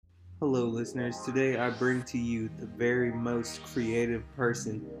Hello, listeners. Today I bring to you the very most creative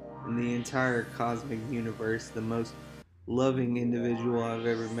person in the entire cosmic universe, the most loving individual I've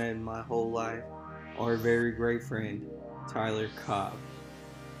ever met in my whole life, our very great friend, Tyler Cobb.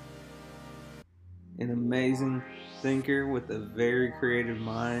 An amazing thinker with a very creative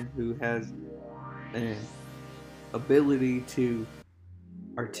mind who has an ability to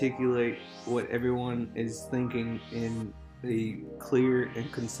articulate what everyone is thinking in a clear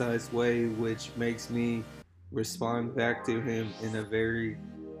and concise way, which makes me respond back to him in a very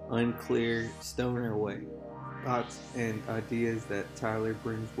unclear stoner way. Thoughts and ideas that Tyler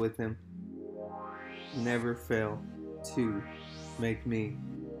brings with him never fail to make me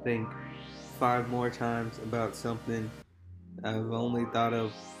think 5 more times about something I've only thought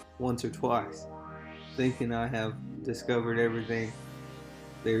of once or twice, thinking I have discovered everything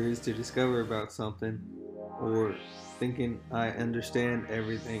there is to discover about something, or thinking I understand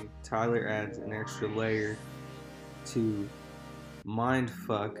everything. Tyler adds an extra layer to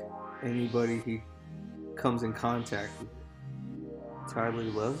mindfuck anybody he comes in contact with. Tyler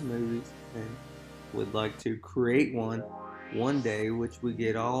loves movies and would like to create one day, which we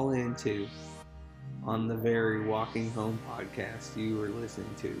get all into on the very Walking Home podcast you are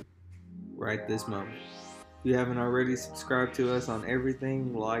listening to right this moment. If you haven't already, subscribed to us on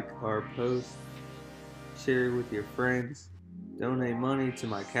everything, like our posts, share it with your friends, donate money to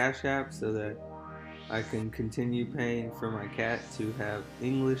my Cash App so that I can continue paying for my cat to have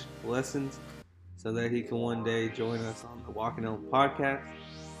English lessons so that he can one day join us on the Walking Home podcast.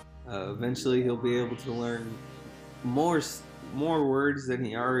 Eventually, he'll be able to learn more more words than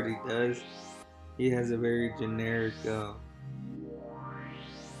he already does. He has a very generic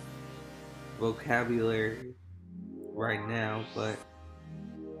vocabulary right now, but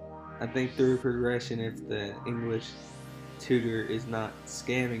I think through progression, if the English tutor is not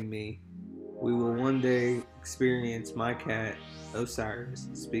scamming me, we will one day experience my cat, Osiris,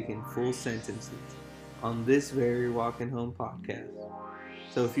 speaking full sentences on this very Walking Home podcast.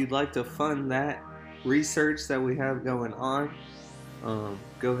 So if you'd like to fund that research that we have going on,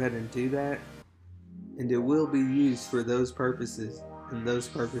 go ahead and do that. And it will be used for those purposes and those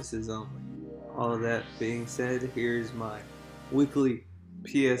purposes only. All of that being said, here's my weekly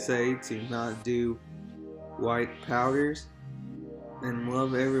PSA to not do white powders and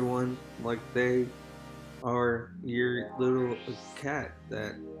love everyone like they are your little cat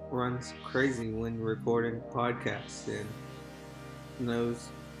that runs crazy when recording podcasts and knows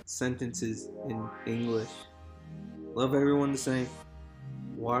sentences in English. Love everyone the same.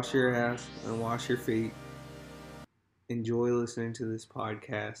 Wash your ass and wash your feet. Enjoy listening to this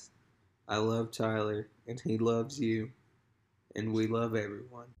podcast. I love Tyler and he loves you, and we love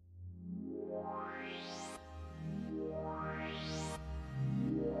everyone.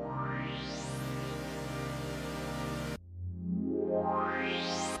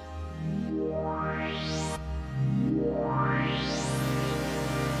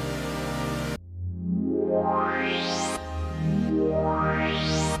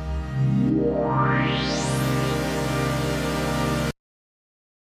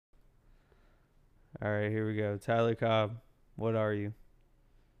 All right, here we go. Tyler Cobb, what are you?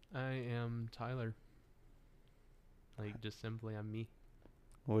 I am Tyler. Just simply, I'm me.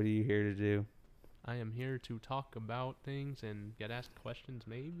 What are you here to do? I am here to talk about things and get asked questions,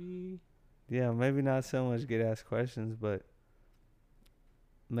 maybe. Yeah, maybe not so much get asked questions, but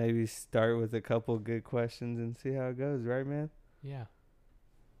maybe start with a couple good questions and see how it goes, right, man? Yeah.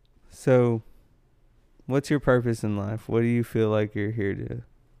 So, what's your purpose in life? What do you feel like you're here to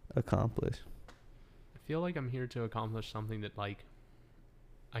accomplish? I feel like I'm here to accomplish something that, I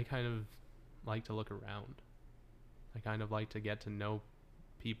kind of like to look around. I kind of like to get to know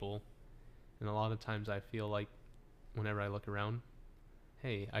people. And a lot of times I feel like whenever I look around,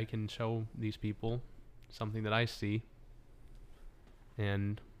 hey, I can show these people something that I see.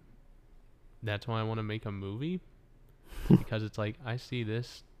 And that's why I want to make a movie. Because it's like, I see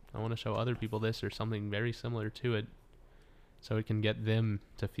this, I want to show other people this or something very similar to it. So it can get them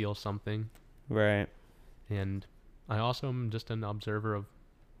to feel something. Right. And I also am just an observer of,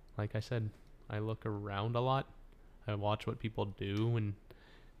 like I said, I look around a lot. I watch what people do, and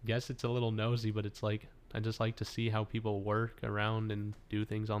guess it's a little nosy, but it's like I just like to see how people work around and do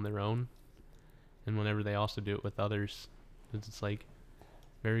things on their own. And whenever they also do it with others, it's like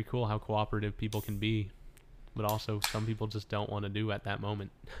very cool how cooperative people can be, but also some people just don't want to do at that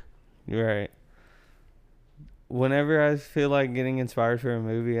moment. Right. Whenever I feel like getting inspired for a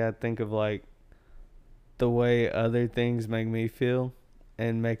movie, I think of like the way other things make me feel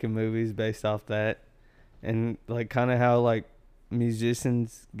and making movies based off that. And like kind of how like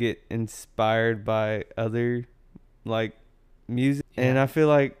musicians get inspired by other like music, and Yeah. I feel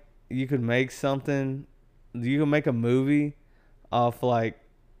like you could make a movie off like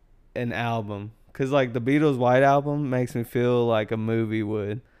an album, because like the Beatles' White Album makes me feel like a movie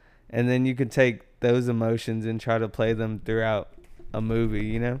would, and then you could take those emotions and try to play them throughout a movie,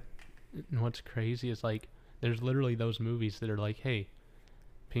 you know? And what's crazy is like there's literally those movies that are like, hey,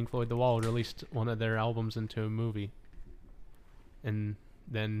 Pink Floyd The Wall released one of their albums into a movie, and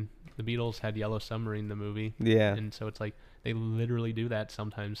then the Beatles had Yellow Submarine the movie, Yeah. and so it's like they literally do that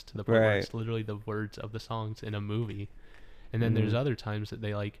sometimes to the point where Right. it's literally the words of the songs in a movie. And then there's Mhm. other times that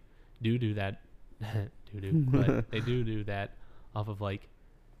they like do that but they do that off of like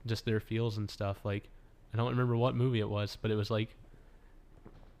just their feels and stuff. Like I don't remember what movie it was, but it was like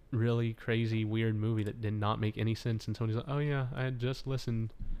really crazy weird movie that did not make any sense, and somebody's like, oh yeah, I had just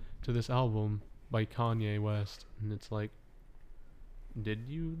listened to this album by Kanye West, and it's like, did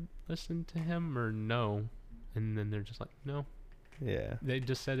you listen to him or no? And then they're just like, no. Yeah. They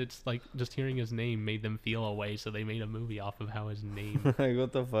just said it's like just hearing his name made them feel a way, so they made a movie off of how his name. Like,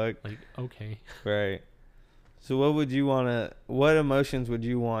 what the fuck? Like, okay. Right. So what emotions would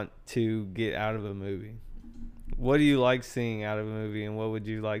you want to get out of a movie? What do you like seeing out of a movie, and what would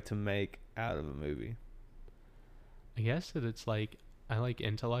you like to make out of a movie? I guess that it's like I like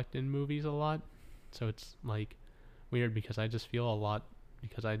intellect in movies a lot, so it's like weird because I just feel a lot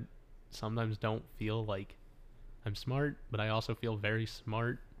because I sometimes don't feel like I'm smart, but I also feel very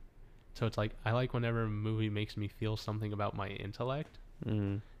smart. So it's like I like whenever a movie makes me feel something about my intellect.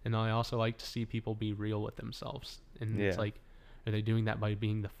 Mm-hmm. And I also like to see people be real with themselves. And Yeah. it's like, are they doing that by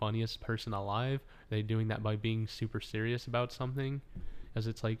being the funniest person alive? Are they doing that by being super serious about something? Because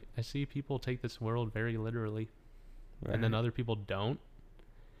it's like, I see people take this world very literally. Right. And then other people don't.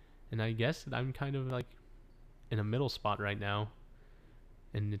 And I guess that I'm kind of like in a middle spot right now.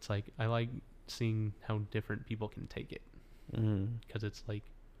 And it's like, I like seeing how different people can take it. Mm-hmm. Because it's like,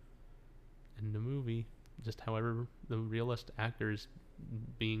 in the movie, just however the realist actors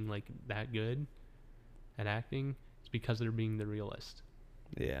being like that good at acting, it's because they're being the realist.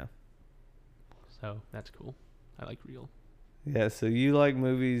 Yeah. So that's cool. I like real. Yeah, so you like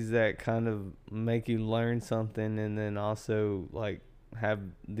movies that kind of make you learn something, and then also like have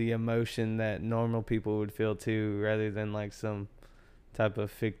the emotion that normal people would feel too, rather than like some type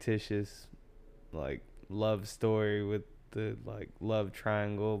of fictitious like love story with the like love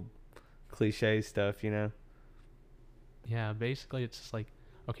triangle cliche stuff, you know? Yeah, basically it's just like,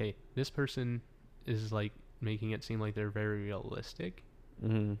 okay, this person is like making it seem like they're very realistic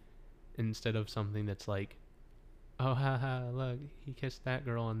Mm-hmm. instead of something that's like, oh haha, look, he kissed that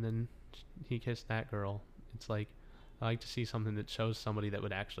girl and then he kissed that girl. It's like I like to see something that shows somebody that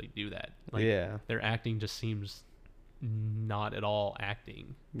would actually do that. Like Yeah. their acting just seems not at all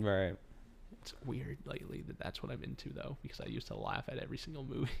acting. Right. It's weird lately that that's what I'm into though, because I used to laugh at every single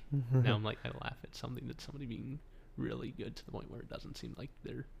movie. Now I'm like, I laugh at something that's somebody being really good to the point where it doesn't seem like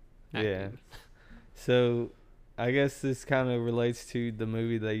they're acting. Yeah. So I guess this kind of relates to the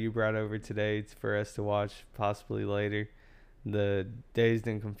movie that you brought over today for us to watch possibly later, the Dazed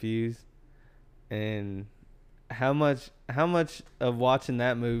and Confused. And how much of watching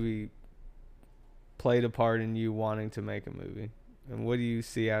that movie played a part in you wanting to make a movie? And what do you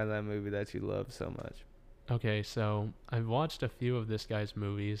see out of that movie that you love so much? Okay, so I've watched a few of this guy's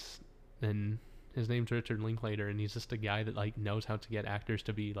movies, and his name's Richard Linklater, and he's just a guy that like knows how to get actors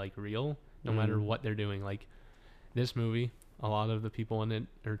to be like real, no matter what they're doing. Like this movie, a lot of the people in it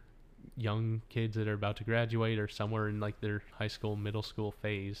are young kids that are about to graduate or somewhere in like their high school, middle school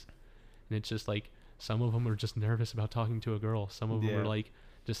phase, and it's just like some of them are just nervous about talking to a girl. Some of them are like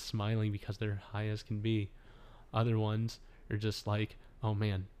just smiling because they're high as can be. Other ones are just like, oh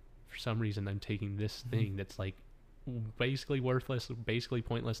man, for some reason I'm taking this thing that's like basically worthless, basically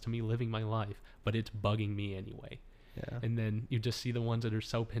pointless to me living my life, but it's bugging me anyway. Yeah. And then you just see the ones that are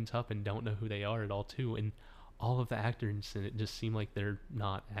so pent up and don't know who they are at all too, and all of the actors in it just seem like they're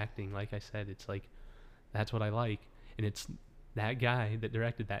not acting. Like I said, it's like that's what I like, and it's that guy that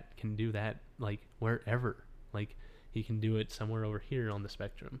directed that can do that like wherever. Like he can do it somewhere over here on the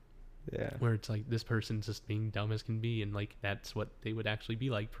spectrum. Yeah. Where it's like this person's just being dumb as can be, and like that's what they would actually be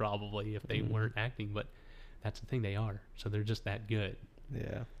like probably if they weren't acting, but that's the thing, they are, so they're just that good.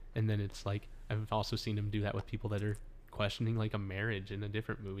 Yeah. And then it's like I've also seen him do that with people that are questioning like a marriage in a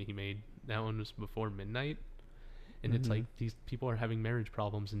different movie he made. That one was Before Midnight, and it's like these people are having marriage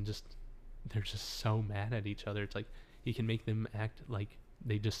problems and just they're just so mad at each other. It's like he can make them act like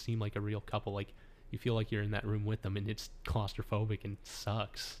they just seem like a real couple, like you feel like you're in that room with them, and it's claustrophobic and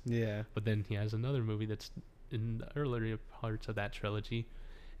sucks. Yeah. But then he has another movie that's in the earlier parts of that trilogy,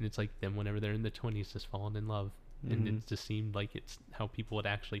 and it's like them whenever they're in the 20s just falling in love, and it just seemed like it's how people would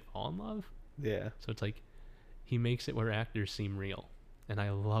actually fall in love. Yeah. So it's like he makes it where actors seem real, and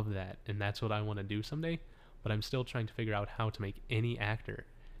I love that, and that's what I want to do someday. But I'm still trying to figure out how to make any actor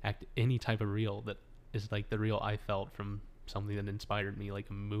act any type of real that is like the real I felt from something that inspired me, like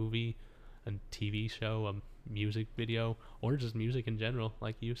a movie, a TV show, a music video, or just music in general,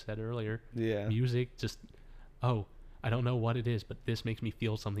 like you said earlier. Yeah. Music, just, oh, I don't know what it is, but this makes me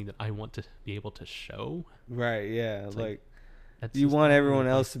feel something that I want to be able to show. Right, yeah. It's Like that's you just want how everyone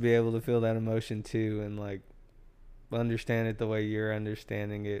it, else to be able to feel that emotion too, and like understand it the way you're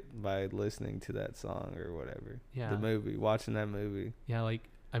understanding it by listening to that song or whatever. Yeah. The movie, watching that movie. Yeah, like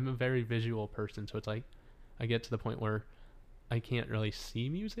I'm a very visual person, so it's like I get to the point where I can't really see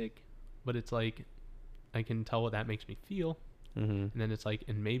music, but it's like I can tell what that makes me feel. And then it's like,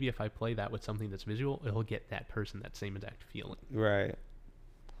 and maybe if I play that with something that's visual, it'll get that person that same exact feeling. Right.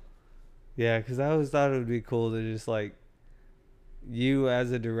 Yeah, because I always thought it would be cool to just like you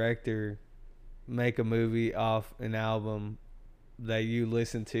as a director make a movie off an album that you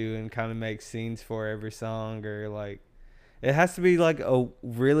listen to and kind of make scenes for every song, or like it has to be like a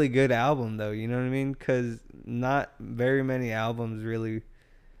really good album though, you know what I mean? Because not very many albums really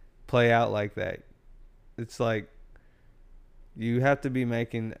play out like that. It's like you have to be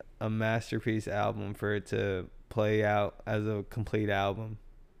making a masterpiece album for it to play out as a complete album.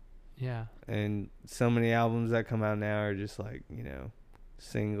 Yeah. And so many albums that come out now are just like, you know,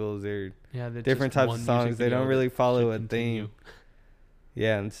 singles or different just types one of songs. music They video don't really that follow should a continue. theme.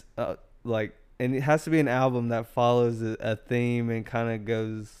 Yeah, and like, and it has to be an album that follows a theme and kind of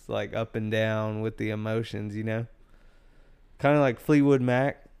goes like up and down with the emotions, you know? Kind of like Fleetwood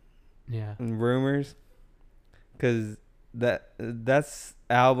Mac. Yeah. And Rumors. Because that's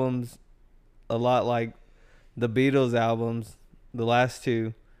albums a lot like the Beatles albums, the last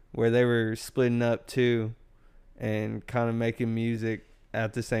two, where they were splitting up too and kind of making music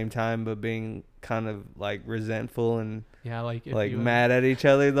at the same time but being kind of like resentful and like if like you mad at each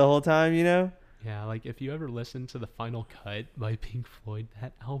other the whole time, you know? Yeah, like if you ever listen to the Final Cut by Pink Floyd,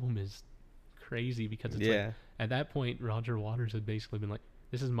 that album is crazy because it's like at that point Roger Waters had basically been like,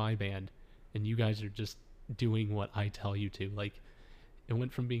 this is my band and you guys are just doing what I tell you to. Like it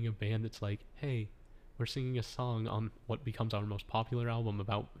went from being a band that's like, hey, we're singing a song on what becomes our most popular album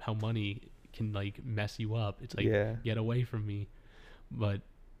about how money can like mess you up. It's like, get away from me. But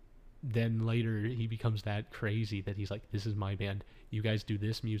then later he becomes that crazy that he's like, this is my band. You guys do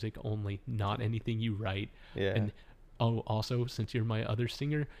this music only, not anything you write. Yeah. And oh, also, since you're my other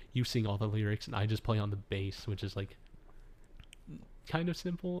singer, you sing all the lyrics and I just play on the bass, which is like kind of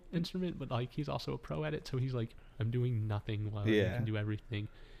simple instrument, but like he's also a pro at it. So he's like, I'm doing nothing while you can do everything.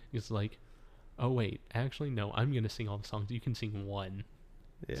 It's like, oh wait, actually no, I'm gonna sing all the songs. You can sing one.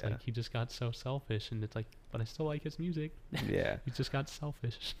 Yeah. It's like he just got so selfish, and it's like, but I still like his music. Yeah. He just got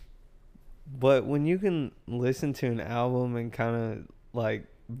selfish. But when you can listen to an album and kind of like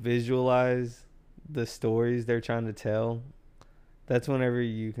visualize the stories they're trying to tell, that's whenever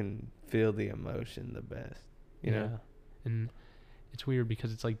you can feel the emotion the best, you know? And it's weird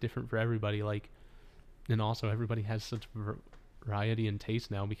because it's like different for everybody. Like, and also everybody has such variety and taste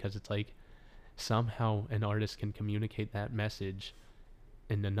now because it's like somehow an artist can communicate that message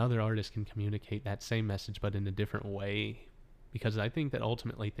and another artist can communicate that same message but in a different way. Because I think that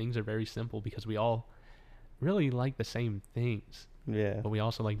ultimately things are very simple because we all really like the same things. Yeah. But we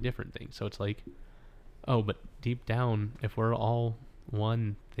also like different things. So it's like, oh, but deep down, if we're all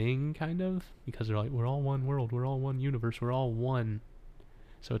one thing, kind of, because they're like, we're all one world, we're all one universe, we're all one.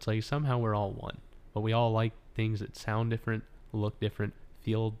 So it's like somehow we're all one. But we all like things that sound different, look different,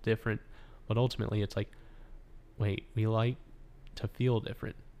 feel different. But ultimately it's like, wait, we like to feel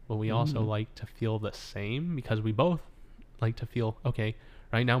different. But we also like to feel the same because we both like to feel, okay,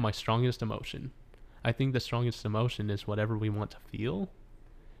 right now my strongest emotion. I think the strongest emotion is whatever we want to feel.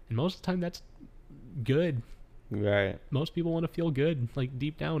 And most of the time that's good. Right. Most people want to feel good. Like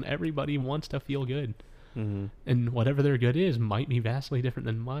deep down, everybody wants to feel good. Mm-hmm. And whatever their good is might be vastly different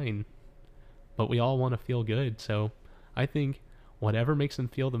than mine. But we all want to feel good. So I think whatever makes them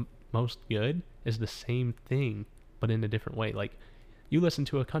feel the most good is the same thing, but in a different way. Like you listen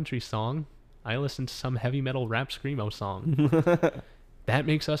to a country song, I listen to some heavy metal rap screamo song. That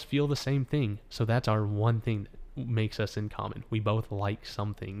makes us feel the same thing. So that's our one thing that makes us in common. We both like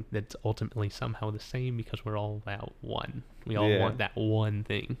something that's ultimately somehow the same because we're all that one. We all want that one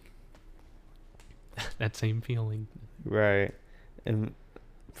thing. That same feeling. Right. And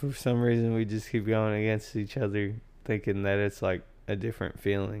for some reason we just keep going against each other thinking that it's like a different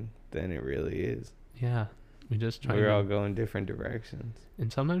feeling than it really is. Yeah. We just try. We're all going different directions.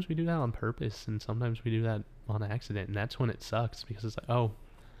 And sometimes we do that on purpose, and sometimes we do that on accident, and that's when it sucks, because it's like, oh,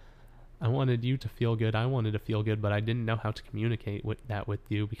 I wanted you to feel good, I wanted to feel good, but I didn't know how to communicate with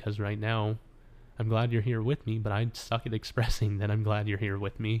you, because right now I'm glad you're here with me, but I suck at expressing that I'm glad you're here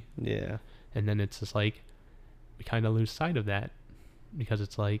with me. Yeah. And then it's just like, we kind of lose sight of that, because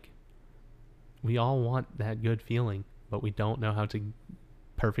it's like, we all want that good feeling, but we don't know how to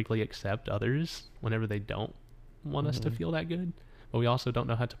perfectly accept others whenever they don't want us to feel that good. But we also don't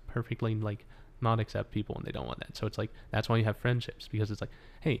know how to perfectly, like, not accept people when they don't want that. So it's like, that's why you have friendships, because it's like,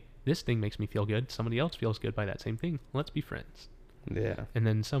 hey, this thing makes me feel good, somebody else feels good by that same thing, let's be friends. Yeah. And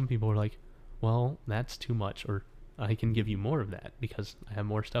then some people are like, well, that's too much, or I can give you more of that because I have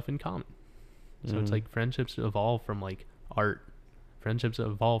more stuff in common. So it's like, friendships evolve from, like, art. Friendships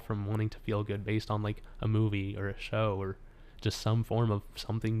evolve from wanting to feel good based on, like, a movie or a show or just some form of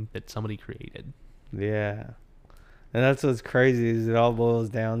something that somebody created. Yeah. And that's what's crazy, is it all boils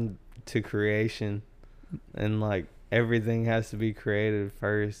down to creation. And, like, everything has to be created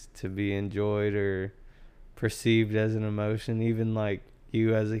first to be enjoyed or perceived as an emotion. Even, like,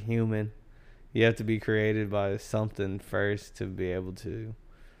 you as a human, you have to be created by something first to be able to,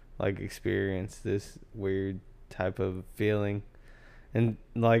 like, experience this weird type of feeling. And,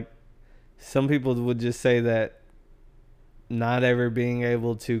 like, some people would just say that not ever being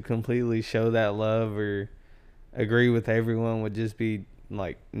able to completely show that love or agree with everyone would just be,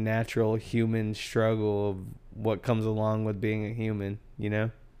 like, natural human struggle of what comes along with being a human, you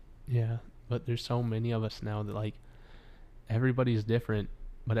know? Yeah, but there's so many of us now that, like, everybody's different,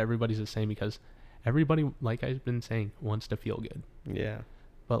 but everybody's the same, because everybody, like I've been saying, wants to feel good. Yeah.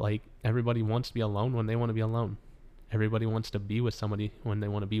 But, like, everybody wants to be alone when they want to be alone. Everybody wants to be with somebody when they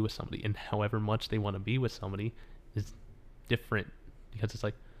want to be with somebody. And however much they want to be with somebody is different, because it's,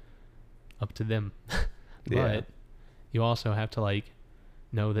 like, up to them. Yeah. But you also have to, like,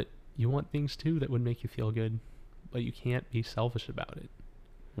 know that you want things too that would make you feel good, but you can't be selfish about it.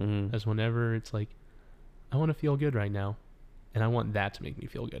 As whenever it's like, I want to feel good right now, and I want that to make me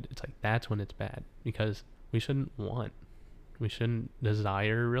feel good, it's like, that's when it's bad, because we shouldn't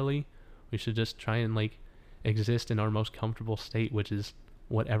desire, really. We should just try and, like, exist in our most comfortable state, which is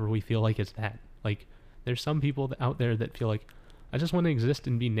whatever we feel like is that. Like, there's some people out there that feel like, I just want to exist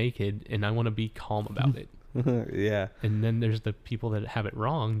and be naked, and I want to be calm about it. Yeah. And then there's the people that have it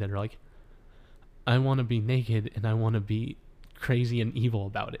wrong, that are like, I want to be naked and I want to be crazy and evil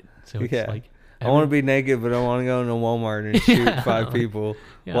about it. So it's like, I want to be naked, but I want to go into Walmart and shoot 5 people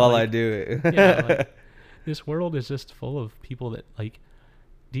while I do it. Like, this world is just full of people that, like,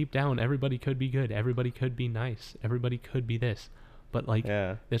 deep down, everybody could be good, everybody could be nice, everybody could be this, but, like,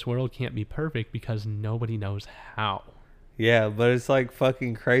 this world can't be perfect because nobody knows how. Yeah, but it's, like,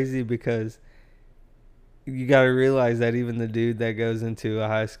 fucking crazy, because you got to realize that even the dude that goes into a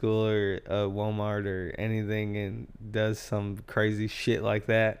high school or a Walmart or anything and does some crazy shit like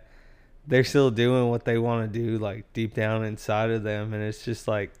that, they're still doing what they want to do, like, deep down inside of them. And it's just,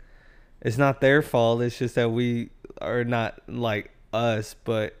 like, it's not their fault. It's just that we are not, like, us,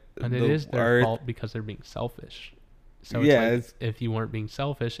 but and it is their fault because they're being selfish. So it's like, if you weren't being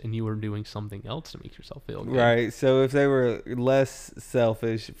selfish and you were doing something else to make yourself feel good. Right. So if they were less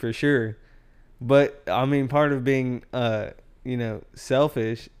selfish, for sure. But, I mean, part of being,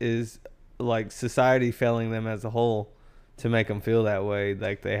 selfish is, like, society failing them as a whole to make them feel that way.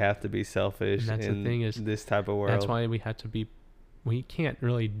 Like, they have to be selfish in this type of world. That's why we can't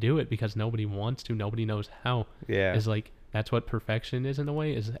really do it, because nobody wants to. Nobody knows how. Yeah. It's like, that's what perfection is, in a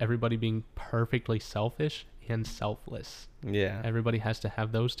way, is everybody being perfectly selfish and selfless. Yeah. Everybody has to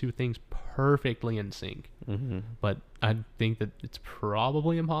have those two things perfectly in sync. But I think that it's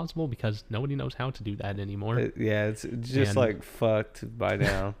probably impossible, because nobody knows how to do that anymore. It's just, like, fucked by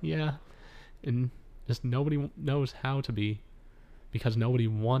now. Yeah. And just nobody knows how to be, because nobody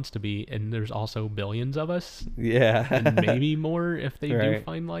wants to be, and there's also billions of us. Yeah. And maybe more if they do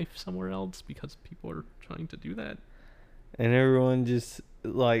find life somewhere else, because people are trying to do that. And everyone just,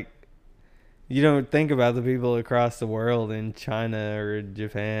 like, you don't think about the people across the world in China or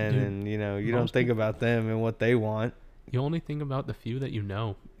Japan. Dude, and, you don't think about them and what they want. You only think about the few that you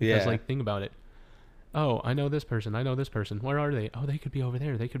know. Because, like, think about it. Oh, I know this person. Where are they? Oh, they could be over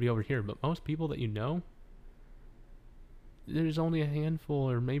there. They could be over here. But most people that you know, there's only a handful,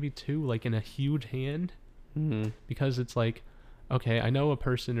 or maybe 2, like, in a huge hand. Because it's like, okay, I know a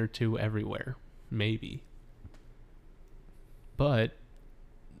person or 2 everywhere. Maybe. But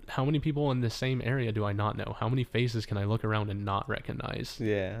how many people in the same area do I not know? How many faces can I look around and not recognize?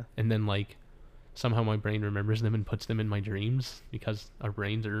 Yeah. And then, like, somehow my brain remembers them and puts them in my dreams, because our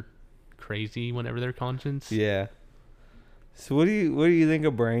brains are crazy whenever they're conscious. Yeah. So what do you think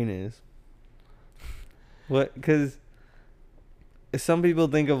a brain is? What? Because some people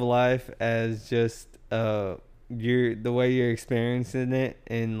think of life as just the way you're experiencing it,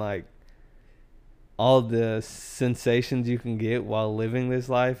 and like all the sensations you can get while living this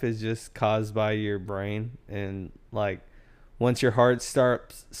life is just caused by your brain. And like once your heart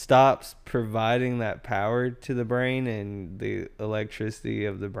stops providing that power to the brain, and the electricity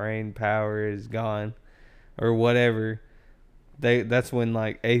of the brain power is gone or whatever, that's when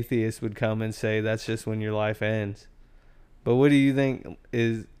like atheists would come and say that's just when your life ends. But what do you think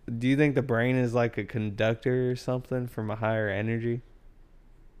do you think the brain is like a conductor or something from a higher energy?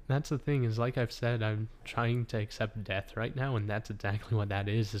 That's the thing, is like I've said, I'm trying to accept death right now, and that's exactly what that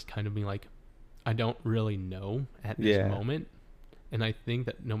is kind of being like, I don't really know at this moment. And I think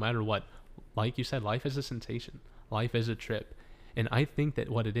that no matter what, like you said, life is a sensation. Life is a trip. And I think that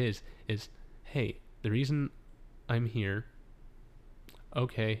what it is, hey, the reason I'm here,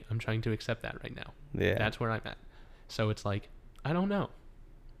 okay, I'm trying to accept that right now. Yeah. That's where I'm at. So it's like, I don't know.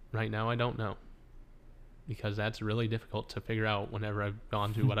 Right now, I don't know. Because that's really difficult to figure out whenever I've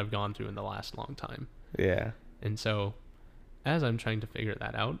gone through what I've gone through in the last long time. Yeah. And so, as I'm trying to figure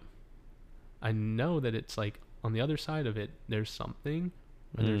that out, I know that it's like, on the other side of it, there's something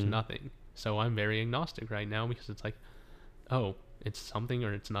or there's nothing. So I'm very agnostic right now, because it's like, oh, it's something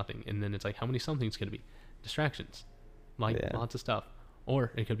or it's nothing. And then it's like, how many somethings could it be? Distractions. Like lots of stuff.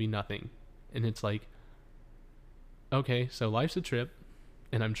 Or it could be nothing. And it's like, okay, so life's a trip,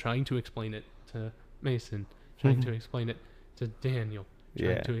 and I'm trying to explain it to Mason, trying to explain it to Daniel,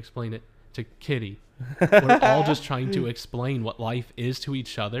 trying to explain it to Kitty. We're all just trying to explain what life is to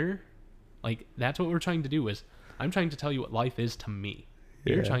each other. Like, that's what we're trying to do. Is I'm trying to tell you what life is to me.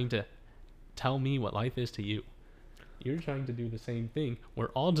 You're trying to tell me what life is to you. You're trying to do the same thing. We're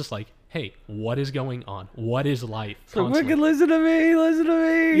all just like, hey, what is going on? What is life? So wicked, listen to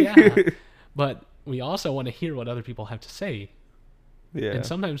me. Yeah. But we also want to hear what other people have to say. Yeah. And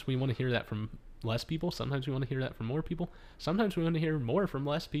sometimes we want to hear that from less people. Sometimes we want to hear that from more people. Sometimes we want to hear more from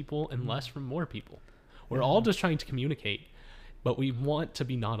less people and less from more people. We're all just trying to communicate, but we want to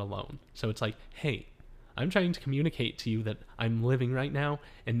be not alone. So it's like, hey, I'm trying to communicate to you that I'm living right now,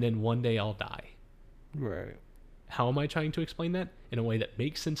 and then one day I'll die. Right. How am I trying to explain that? In a way that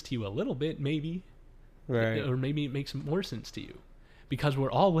makes sense to you a little bit, maybe. Right. Or maybe it makes more sense to you. Because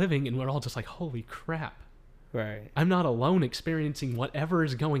we're all living, and we're all just like, holy crap. Right. I'm not alone experiencing whatever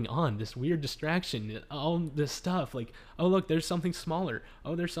is going on, this weird distraction, all this stuff. Like, oh, look, there's something smaller.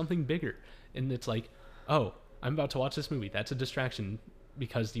 Oh, there's something bigger. And it's like, oh, I'm about to watch this movie. That's a distraction,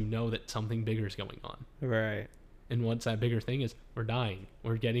 because you know that something bigger is going on. Right. And what's that bigger thing is, we're dying.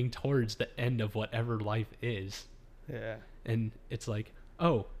 We're getting towards the end of whatever life is. Yeah. And it's like,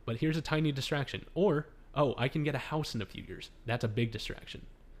 oh, but here's a tiny distraction. Or, oh, I can get a house in a few years. That's a big distraction.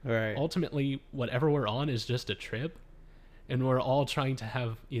 Right. Ultimately, whatever we're on is just a trip, and we're all trying to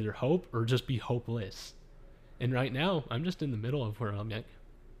have either hope or just be hopeless. And right now, I'm just in the middle of where I'm like,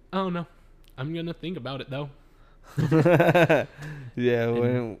 oh no, I'm gonna think about it though. Yeah,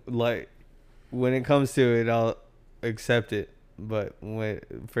 when it comes to it, I'll accept it. But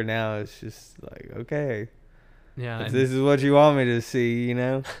for now, it's just like, okay, yeah, if this is what you want me to see,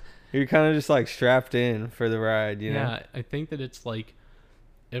 you're kind of just like strapped in for the ride, you know? Yeah, I think that it's like,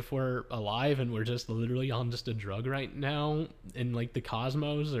 if we're alive and we're just literally on just a drug right now in like the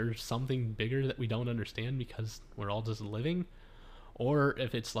cosmos or something bigger that we don't understand because we're all just living, or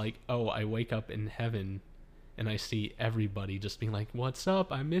if it's like, oh, I wake up in heaven and I see everybody just being like, what's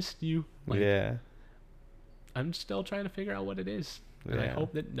up? I missed you. Like, yeah. I'm still trying to figure out what it is. And I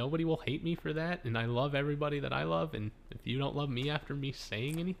hope that nobody will hate me for that. And I love everybody that I love. And if you don't love me after me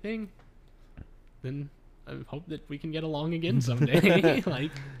saying anything, then I hope that we can get along again someday.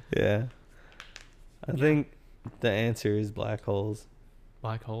 Like, yeah. I think the answer is black holes.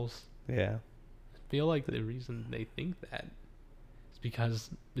 Black holes. Yeah. I feel like the reason they think that is because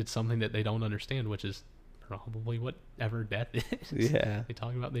it's something that they don't understand, which is probably whatever death is. Yeah. They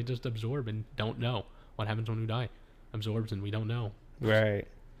talk about they just absorb and don't know what happens when we die. Absorbs and we don't know. Right.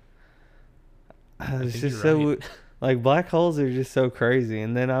 It's just you're so right. like black holes are just so crazy.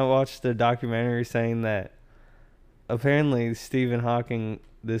 And then I watched a documentary saying that apparently Stephen Hawking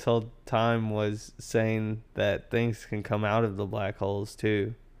this whole time was saying that things can come out of the black holes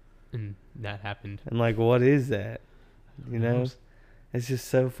too. And that happened. And like, what is that? You know? It's just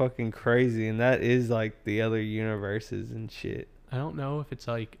so fucking crazy. And that is like the other universes and shit. I don't know if it's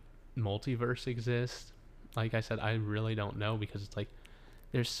like multiverse exists. Like I said, I really don't know, because it's like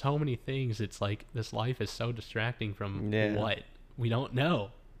there's so many things. It's like this life is so distracting from what we don't know.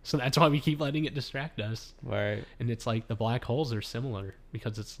 So that's why we keep letting it distract us. Right. And it's like the black holes are similar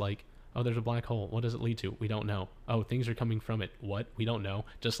because it's like, oh, there's a black hole. What does it lead to? We don't know. Oh, things are coming from it. What? We don't know.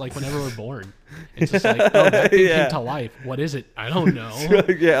 Just like whenever we're born. It's just like, oh, that thing came to life. What is it? I don't know.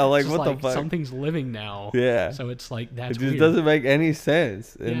 Yeah, like, it's what like the fuck? Something's living now. Yeah. So it's like, that's It just weird. doesn't make any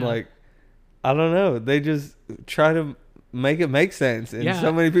sense. And Yeah. like, I don't know. They just try to make it make sense. And Yeah.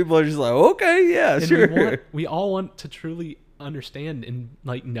 so many people are just like, okay, yeah, And sure. we all want to truly understand and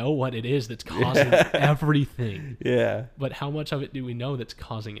like know what it is that's causing everything. Yeah. But how much of it do we know that's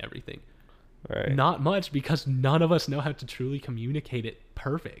causing everything? Right. Not much, because none of us know how to truly communicate it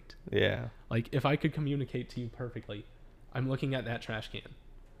perfect. Yeah. Like, if I could communicate to you perfectly, I'm looking at that trash can.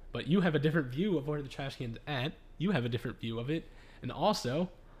 But you have a different view of where the trash can's at. You have a different view of it. And also,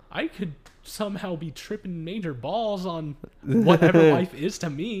 I could somehow be tripping major balls on whatever life is to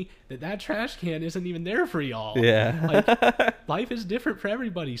me, that trash can isn't even there for y'all. Yeah. Like, life is different for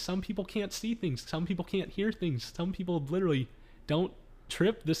everybody. Some people can't see things. Some people can't hear things. Some people literally don't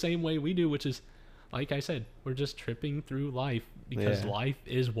trip the same way we do, which is, like I said, we're just tripping through life because life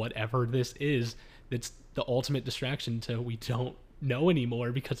is whatever this is. That's the ultimate distraction till we don't know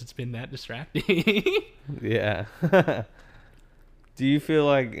anymore because it's been that distracting. Yeah. Do you feel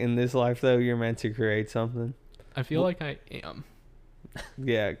like in this life, though, you're meant to create something? I feel like I am.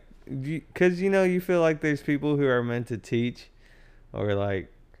 Yeah. Because, you feel like there's people who are meant to teach or,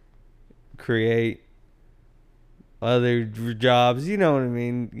 like, create other jobs. You know what I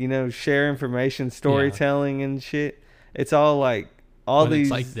mean? Share information, storytelling and shit. It's all, like, It's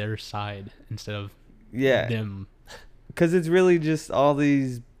like their side instead of them. Because it's really just all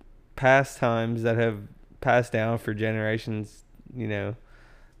these pastimes that have passed down for generations,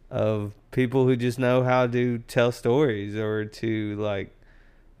 of people who just know how to tell stories or to, like,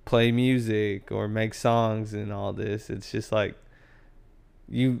 play music or make songs and all this. It's just like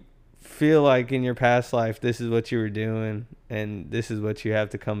you feel like in your past life this is what you were doing and this is what you have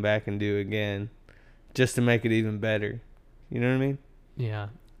to come back and do again just to make it even better. You know what I mean? Yeah.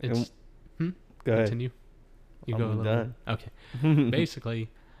 Go ahead. Continue. You go a I'm little. done. Okay. Basically,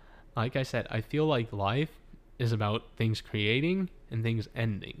 like I said, I feel like life is about things creating and things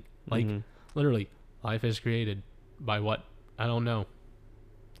ending. Like, literally, life is created by what? I don't know.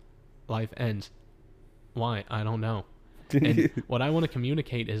 Life ends. Why? I don't know. And what I want to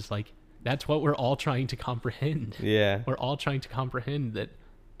communicate is, like, that's what we're all trying to comprehend. Yeah. We're all trying to comprehend that,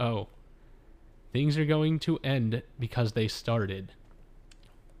 oh, things are going to end because they started.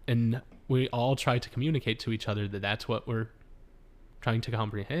 And we all try to communicate to each other that that's what we're trying to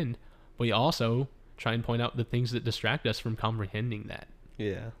comprehend. But we also try and point out the things that distract us from comprehending that.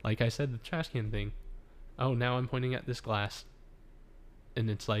 Yeah. Like I said, the trash can thing. Oh, now I'm pointing at this glass. And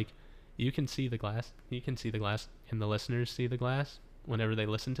it's like, you can see the glass. You can see the glass. Can the listeners see the glass whenever they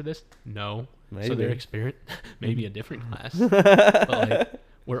listen to this? No. Maybe. So they're maybe a different glass. But like,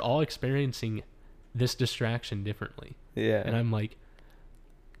 we're all experiencing this distraction differently. Yeah. And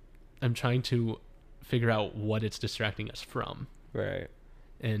I'm trying to figure out what it's distracting us from. Right.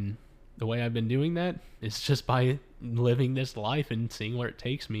 And the way I've been doing that is just by living this life and seeing where it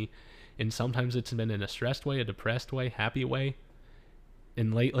takes me. And sometimes it's been in a stressed way, a depressed way, happy way.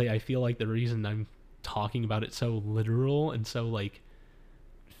 And lately I feel like the reason I'm talking about it so literal and so, like,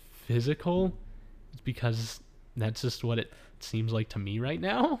 physical is because that's just what it seems like to me right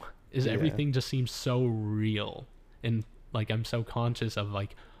now. Is everything just seems so real. And, like, I'm so conscious of,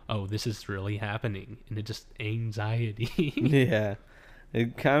 like, oh, this is really happening. And it just anxiety. Yeah.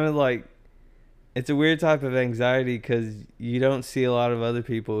 It kind of like, it's a weird type of anxiety because you don't see a lot of other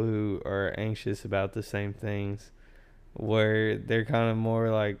people who are anxious about the same things, where they're kind of more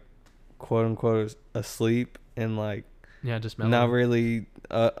like, quote unquote, asleep and, like, just not really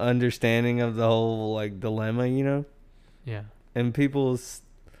understanding of the whole, like, dilemma, Yeah. And people's,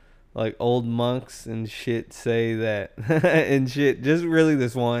 like, old monks and shit say that and shit. Just really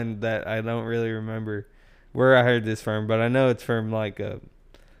this one that I don't really remember where I heard this from, but I know it's from, like,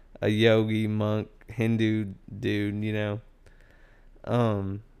 a yogi monk Hindu dude,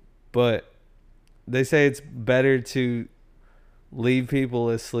 but they say it's better to leave people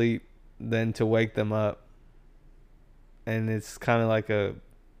asleep than to wake them up. And it's kind of like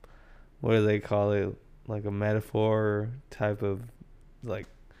what do they call it? Like a metaphor type of, like,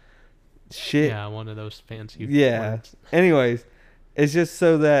 shit. Yeah, one of those fancy words. Anyways, it's just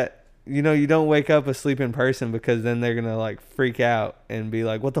so that, you don't wake up a sleeping person, because then they're going to, like, freak out and be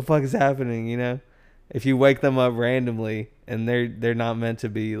like, what the fuck is happening, If you wake them up randomly and they're not meant to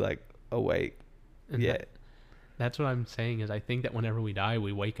be, like, awake And yet. That's what I'm saying is I think that whenever we die,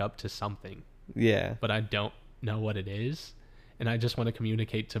 we wake up to something. Yeah. But I don't know what it is. and I just want to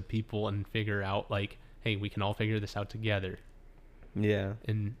communicate to people and figure out like, hey, we can all figure this out together. Yeah.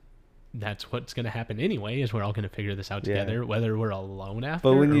 And that's what's going to happen anyway, is we're all going to figure this out together, whether we're alone after.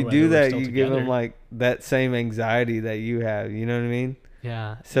 But when or you whether do we're that, still you together. give them like that same anxiety that you have. You know what I mean?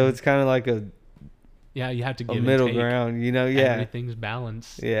 Yeah. So it's kind of like you have to a give middle and take. ground. You know? Yeah. Everything's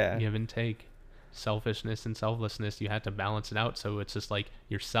balanced. Yeah. Give and take. Selfishness and selflessness, you have to balance it out. So it's just like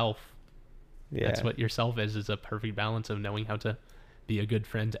yourself. Yeah. That's what yourself is a perfect balance of knowing how to be a good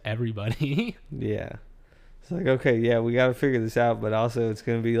friend to everybody. Yeah. It's like, okay, yeah, we got to figure this out, but also it's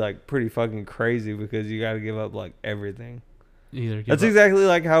going to be like pretty fucking crazy because you got to give up like everything. That's exactly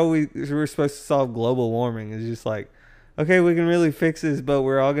like how we're supposed to solve global warming. It's just like, okay, we can really fix this, but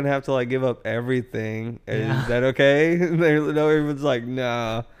we're all going to have to like give up everything. Yeah. Is that okay? Everyone's like,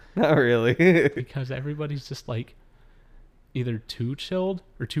 nah, not really. Because everybody's just like either too chilled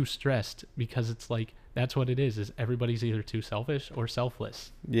or too stressed, because it's like, that's what it is everybody's either too selfish or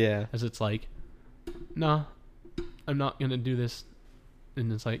selfless. Yeah. As it's like, nah, I'm not going to do this.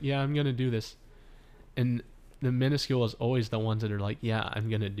 And it's like, yeah, I'm going to do this. And the minuscule is always the ones that are like, yeah, I'm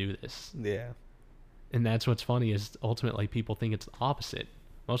going to do this. Yeah. And that's what's funny is ultimately people think it's the opposite.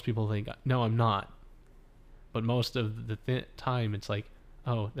 Most people think, no, I'm not. But most of the time it's like,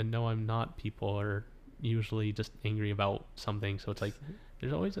 oh, then no, I'm not. People are usually just angry about something. So it's like,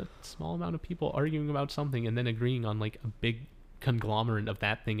 there's always a small amount of people arguing about something and then agreeing on like a big conglomerate of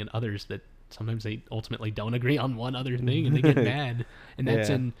that thing, and others that sometimes they ultimately don't agree on one other thing and they get mad. And that's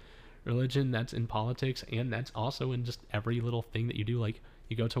in religion, that's in politics, and that's also in just every little thing that you do. Like,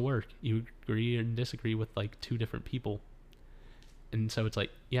 you go to work, you agree and disagree with like two different people. And so it's like,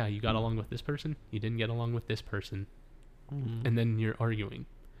 yeah, you got along with this person, you didn't get along with this person. And then you're arguing.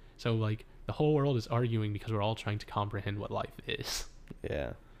 So like the whole world is arguing because we're all trying to comprehend what life is.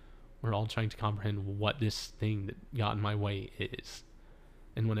 Yeah. We're all trying to comprehend what this thing that got in my way is.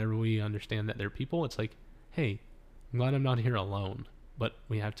 And whenever we understand that they're people, it's like, hey, I'm glad I'm not here alone. But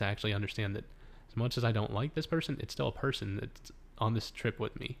we have to actually understand that as much as I don't like this person, it's still a person that's on this trip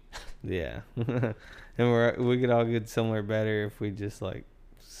with me. Yeah. And we could all get somewhere better if we just like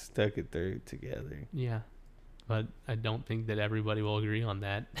stuck it through together. Yeah. But I don't think that everybody will agree on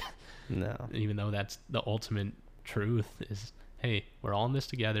that. No. Even though that's the ultimate truth is, hey, we're all in this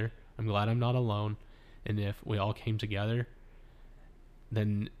together. I'm glad I'm not alone. And if we all came together,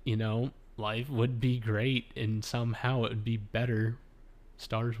 then, you know, life would be great, and somehow it would be better.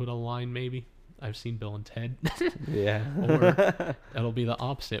 Stars would align, maybe. I've seen Bill and Ted. Yeah. Or it'll be the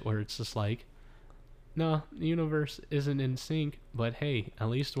opposite, where it's just like, no, the universe isn't in sync, but hey, at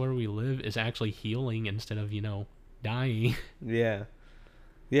least where we live is actually healing instead of, you know, dying. Yeah.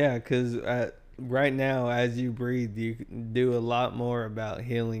 Yeah, because right now, as you breathe, you can do a lot more about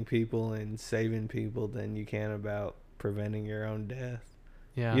healing people and saving people than you can about preventing your own death.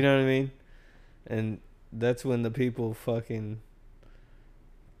 Yeah. You know what I mean? And that's when the people fucking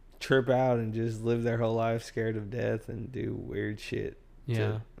trip out and just live their whole life scared of death and do weird shit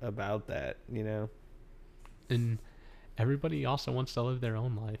about that, you know? And everybody also wants to live their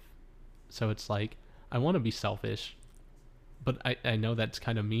own life. So it's like, I want to be selfish, but I know that's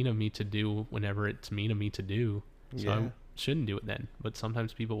kind of mean of me to do whenever it's mean of me to do. So I shouldn't do it then. But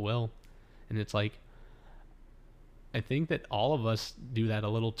sometimes people will. And it's like, I think that all of us do that a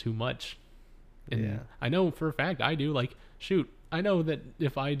little too much. And I know for a fact I do. Like, shoot, I know that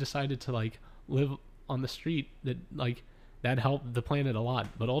if I decided to like live on the street, that like that helped the planet a lot,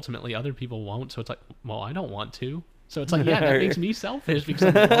 but ultimately other people won't. So it's like, well, I don't want to. So it's like, yeah, that makes me selfish,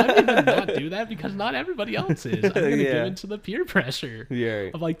 because I'm going to not do that because not everybody else is. I'm going to give into the peer pressure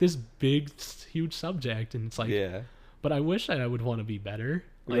of like this big, huge subject. And it's like, but I wish that I would want to be better.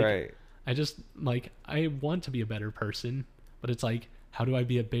 Like, I just like, I want to be a better person, but it's like, how do I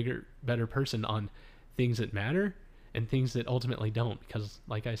be a better person on things that matter and things that ultimately don't? Because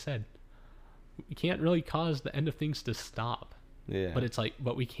like I said, we can't really cause the end of things to stop. Yeah. But it's like,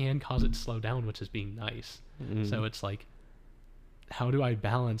 but we can cause it to slow down, which is being nice. So it's like, how do I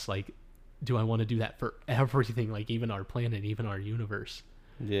balance, like, do I want to do that for everything, like even our planet, even our universe?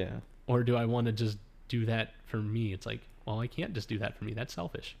 Yeah. Or do I want to just do that for me? It's like, well, I can't just do that for me. That's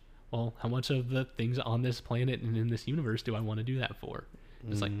selfish. Well, how much of the things on this planet and in this universe do I want to do that for?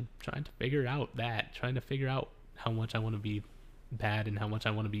 It's like trying to figure out how much I want to be bad and how much I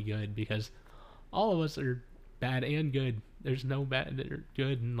want to be good, because all of us are bad and good. There's no bad or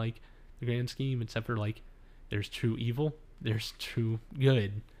good in like the grand scheme, except for like there's true evil, there's true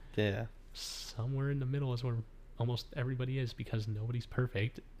good. Yeah. Somewhere in the middle is where almost everybody is, because nobody's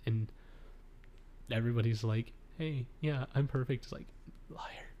perfect, and everybody's like, hey, yeah, I'm perfect. It's like,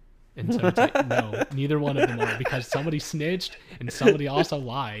 liar. And so it's like, no, neither one of them are, because somebody snitched and somebody also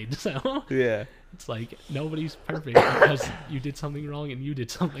lied. So Yeah. it's like nobody's perfect because you did something wrong and you did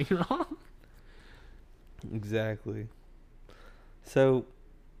something wrong. Exactly. So,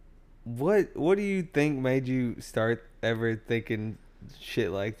 what do you think made you start ever thinking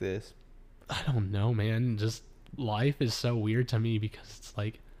shit like this? I don't know, man. Just life is so weird to me because it's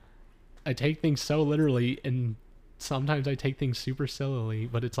like I take things so literally, and sometimes I take things super sillily,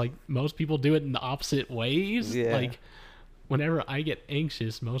 but it's like most people do it in the opposite ways. Yeah. Like whenever I get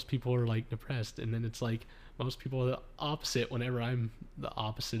anxious, most people are like depressed, and then it's like most people are the opposite whenever I'm the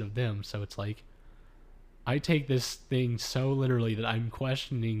opposite of them. So it's like I take this thing so literally that I'm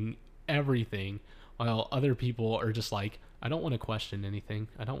questioning everything, while other people are just like, I don't want to question anything.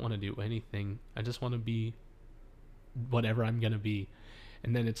 I don't want to do anything. I just want to be whatever I'm going to be.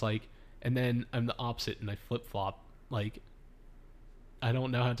 And then it's like, and then I'm the opposite and I flip flop. Like, I don't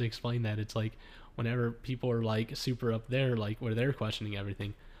know how to explain that. It's like whenever people are like super up there, like where they're questioning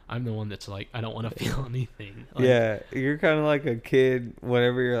everything, I'm the one that's like, I don't want to feel anything. Like, Yeah, you're kind of like a kid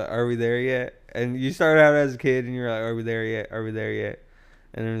whenever you're like, are we there yet? And you start out as a kid and you're like, are we there yet? Are we there yet?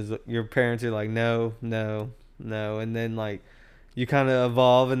 And there's, your parents are like, no, no, no. And then like you kind of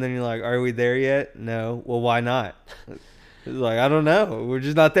evolve and then you're like, are we there yet? No. Well, why not? It's like, I don't know. We're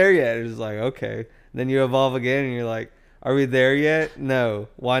just not there yet. It's like, okay. Then you evolve again and you're like, are we there yet? No.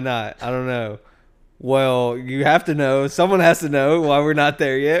 Why not? I don't know. Well, you have to know. Someone has to know why we're not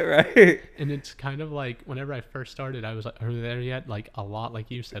there yet, right? and it's kind of like whenever I first started, I was like, are we there yet? Like a lot, like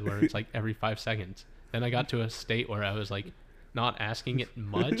you said, where it's like every 5 seconds. Then I got to a state where I was like not asking it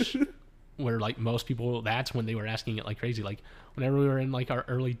much, where like most people, that's when they were asking it like crazy. Like whenever we were in like our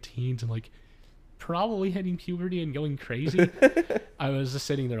early teens and like probably hitting puberty and going crazy, I was just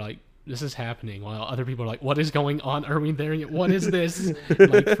sitting there like, this is happening, while other people are like, what is going on? Are we there yet? What is this? And,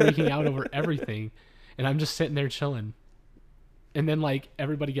 like freaking out over everything. And I'm just sitting there chilling. And then like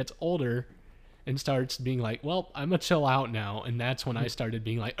everybody gets older and starts being like, well, I'm gonna chill out now. And that's when I started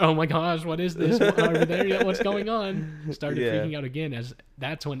being like, oh my gosh, what is this? Are we there yet? What's going on? Started freaking out again, as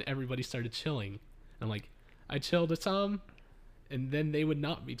that's when everybody started chilling. I'm like, I chilled some, and then they would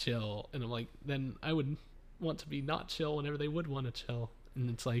not be chill. And I'm like, then I would want to be not chill whenever they would want to chill. And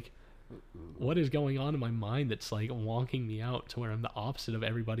it's like, what is going on in my mind that's like wonking me out to where I'm the opposite of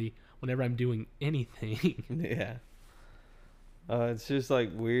everybody whenever I'm doing anything? Yeah. It's just like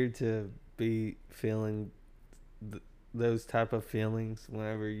weird to be feeling those type of feelings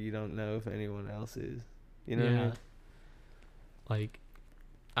whenever you don't know if anyone else is. You know what I mean? Like,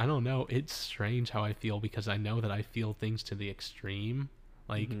 I don't know. It's strange how I feel because I know that I feel things to the extreme.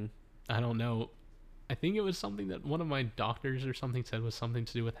 Like, I don't know. I think it was something that one of my doctors or something said was something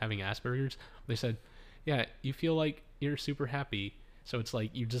to do with having Asperger's. They said, yeah, you feel like you're super happy. So it's like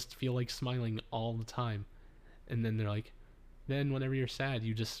you just feel like smiling all the time. And then they're like, then whenever you're sad,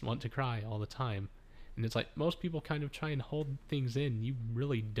 you just want to cry all the time. And it's like most people kind of try and hold things in. You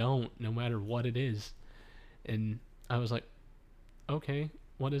really don't, no matter what it is. And I was like, okay,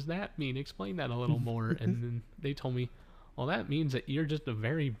 what does that mean? Explain that a little more. And then they told me, well, that means that you're just a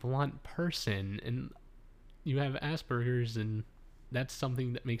very blunt person and you have Asperger's, and that's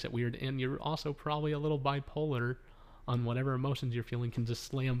something that makes it weird. And you're also probably a little bipolar on whatever emotions you're feeling, can just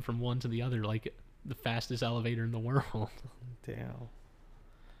slam from one to the other like the fastest elevator in the world. Damn.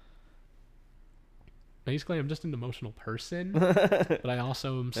 Basically, I'm just an emotional person, but I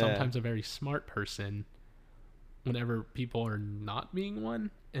also am sometimes a very smart person whenever people are not being one,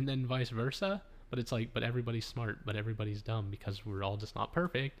 and then vice versa. But it's like, but everybody's smart, but everybody's dumb because we're all just not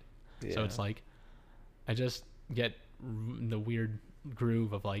perfect. Yeah. So it's like, I just get the weird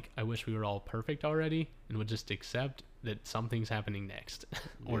groove of like, I wish we were all perfect already and would just accept that something's happening next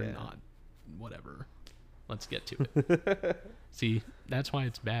or not. Whatever. Let's get to it. See, that's why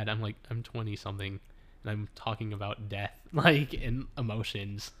it's bad. I'm like, I'm 20 something and I'm talking about death, like, and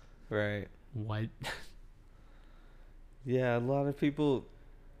emotions. Right. What? Yeah, a lot of people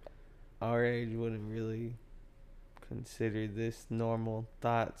our age wouldn't really consider this normal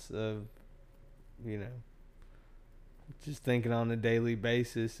thoughts of, you know, just thinking on a daily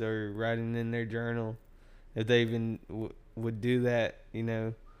basis or writing in their journal. If they even would do that, you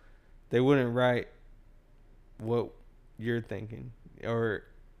know, they wouldn't write what you're thinking or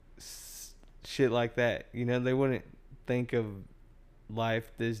shit like that. You know, they wouldn't think of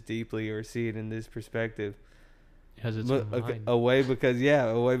life this deeply or see it in this perspective. Because it's a way because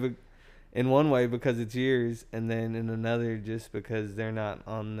in one way because it's yours, and then in another just because they're not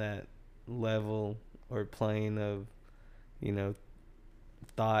on that level or plane of, you know,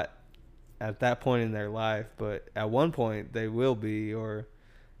 thought at that point in their life, but at one point they will be, or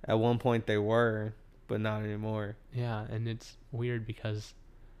At one point they were, but not anymore. Yeah, and it's weird because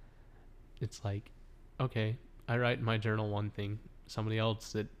it's like, okay, I write in my journal one thing, somebody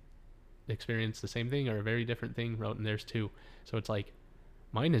else that experienced the same thing or a very different thing wrote in theirs too. So it's like,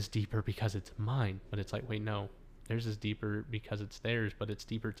 mine is deeper because it's mine, but it's like, wait, no, theirs is deeper because it's theirs, but it's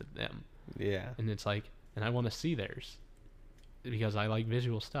deeper to them. Yeah. And it's like, and I want to see theirs because I like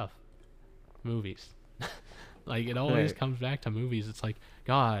visual stuff, movies. Like, it always Right. comes back to movies. It's like,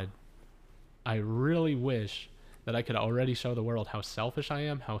 God, I really wish that I could already show the world how selfish I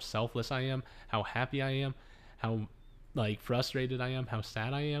am, how selfless I am, how happy I am, how like frustrated I am, how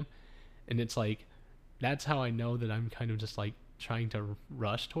sad I am. And it's like, that's how I know that I'm kind of just like trying to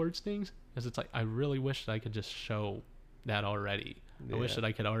rush towards things, because it's like, I really wish that I could just show that already. I wish that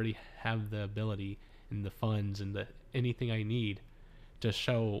I could already have the ability and the funds and the anything I need to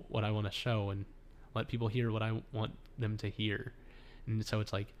show what I want to show and let people hear what I want them to hear. And so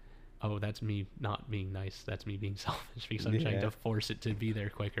it's like, oh, that's me not being nice. That's me being selfish because I'm trying Yeah. to force it to be there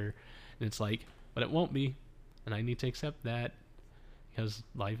quicker. And it's like, but it won't be. And I need to accept that because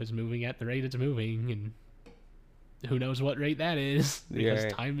life is moving at the rate it's moving. And who knows what rate that is, because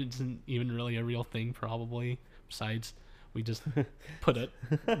Yeah. time isn't even really a real thing probably. Besides, we just put a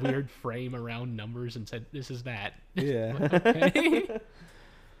weird frame around numbers and said, this is that. Yeah. Okay.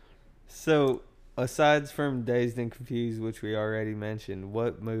 So, aside from Dazed and Confused, which we already mentioned,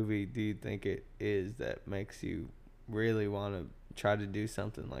 what movie do you think it is that makes you really want to try to do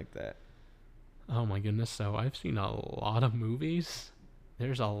something like that? Oh my goodness. So I've seen a lot of movies.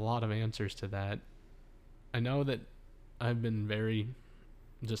 There's a lot of answers to that. I know that I've been very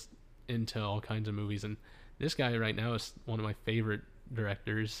just into all kinds of movies, and this guy right now is one of my favorite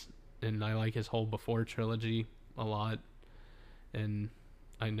directors, and I like his whole Before trilogy a lot. And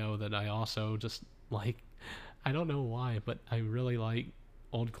I know that I also just like, I don't know why, but I really like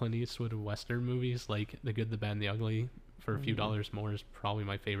old Clint Eastwood Western movies, like The Good, the Bad, and the Ugly. For a few dollars more is probably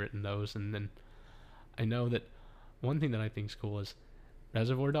my favorite in those. And then I know that one thing that I think is cool is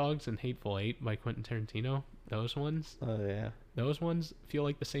Reservoir Dogs and Hateful Eight by Quentin Tarantino. Those ones, Oh, yeah. those ones feel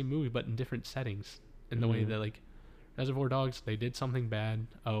like the same movie but in different settings. In the way that, like, Reservoir Dogs, they did something bad.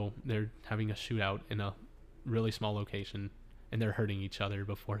 Oh, they're having a shootout in a really small location, and they're hurting each other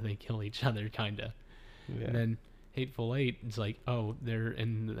before they kill each other, kinda. Yeah. And then Hateful Eight is like, oh, they're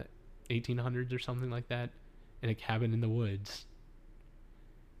in the 1800s or something like that, in a cabin in the woods,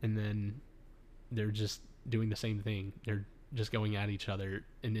 and then they're just doing the same thing. They're just going at each other,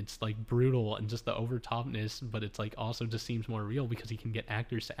 and it's like brutal and just the overtopness, but it's like also just seems more real because he can get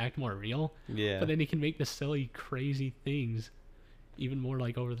actors to act more real. Yeah. But then he can make the silly, crazy things even more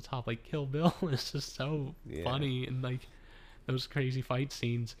like over the top. Like Kill Bill is just so funny, and like those crazy fight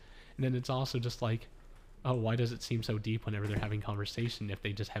scenes. And then it's also just like, oh, why does it seem so deep whenever they're having conversation if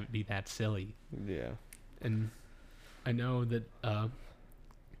they just have it be that silly? Yeah. And I know that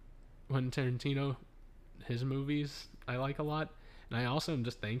when Tarantino, his movies I like a lot, and I also am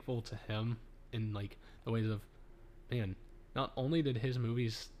just thankful to him in like the ways of, man, not only did his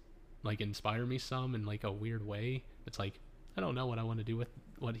movies like inspire me some in like a weird way, it's like I don't know what I want to do with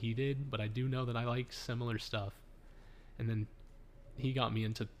what he did, but I do know that I like similar stuff. And then he got me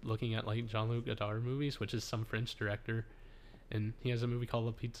into looking at like Jean-Luc Godard movies, which is some French director, and he has a movie called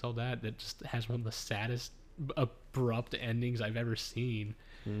La Petite Soldat that just has one of the saddest abrupt endings I've ever seen.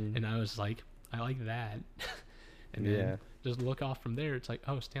 And I was like, I like that. And then just look off from there, it's like,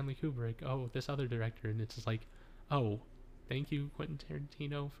 oh, Stanley Kubrick, oh, this other director, and it's just like, oh, thank you, Quentin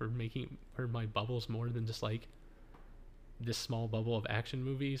Tarantino, for making for my bubbles more than just like this small bubble of action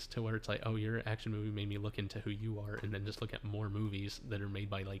movies, to where it's like, oh, your action movie made me look into who you are, and then just look at more movies that are made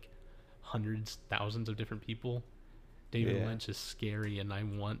by like hundreds, thousands of different people. David Lynch is scary, and I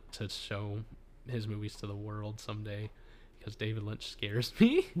want to show his movies to the world someday, because David Lynch scares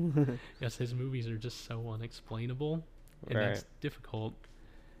me. Because his movies are just so unexplainable, and that's difficult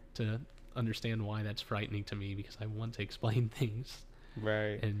to understand why that's frightening to me, because I want to explain things.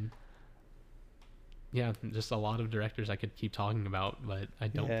 Right. And yeah, just a lot of directors I could keep talking about, but I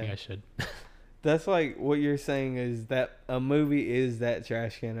don't think I should. That's like what you're saying is that a movie is that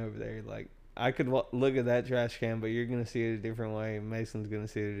trash can over there. Like, I could look at that trash can, but you're going to see it a different way. Mason's going to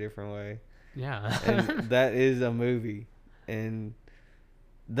see it a different way. Yeah. And that is a movie. And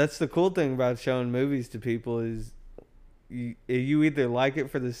that's the cool thing about showing movies to people is you either like it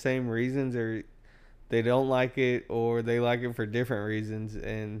for the same reasons, or they don't like it, or they like it for different reasons.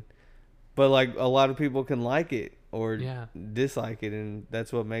 But like a lot of people can like it or dislike it, and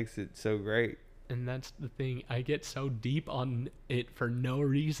that's what makes it so great. And that's the thing. I get so deep on it for no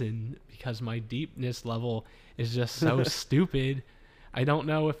reason, because my deepness level is just so stupid. I don't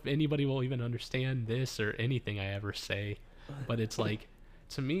know if anybody will even understand this or anything I ever say, but it's like,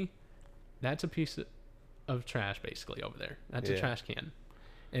 to me, that's a piece of trash basically over there. That's a Yeah. trash can.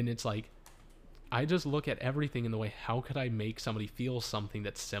 And it's like, I just look at everything in the way, how could I make somebody feel something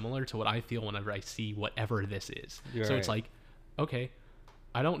that's similar to what I feel whenever I see whatever this is? You're so right. it's like, okay,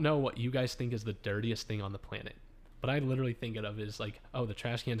 I don't know what you guys think is the dirtiest thing on the planet, but I literally think of it as like, oh, the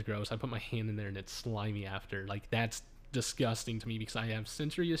trash can's gross. I put my hand in there and it's slimy after. Like, that's disgusting to me because I have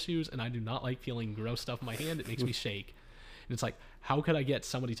sensory issues and I do not like feeling gross stuff in my hand. It makes me shake. And it's like, how could I get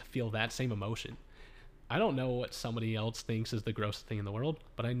somebody to feel that same emotion? I don't know what somebody else thinks is the grossest thing in the world,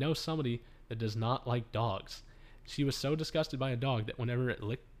 but I know somebody that does not like dogs. She was so disgusted by a dog that whenever it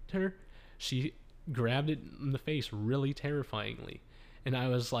licked her, she grabbed it in the face really terrifyingly. And I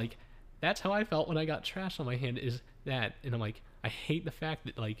was like, that's how I felt when I got trash on my hand, is that. And I'm like, I hate the fact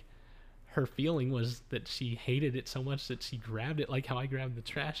that, like, her feeling was that she hated it so much that she grabbed it like how I grabbed the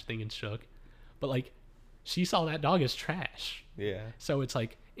trash thing and shook. But, like, she saw that dog as trash. Yeah. So it's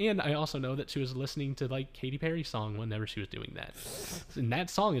like, and I also know that she was listening to like Katy Perry's song whenever she was doing that. And that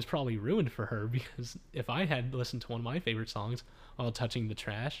song is probably ruined for her, because if I had listened to one of my favorite songs while touching the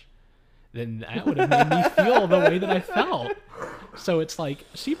trash, then that would have made me feel the way that I felt. So it's like,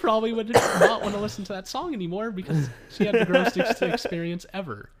 she probably would not want to listen to that song anymore because she had the grossest experience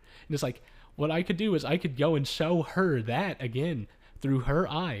ever. And it's like, what I could do is I could go and show her that again through her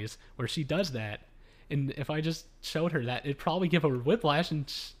eyes where she does that. And if I just showed her that, it'd probably give her whiplash and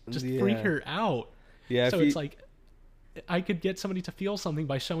just freak her out. Yeah. So it's like, I could get somebody to feel something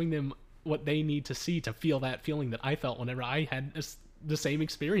by showing them what they need to see to feel that feeling that I felt whenever I had the same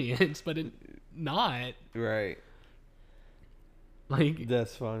experience, but it not. Right. Like,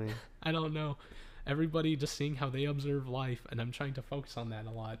 That's funny. I don't know. Everybody just seeing how they observe life, and I'm trying to focus on that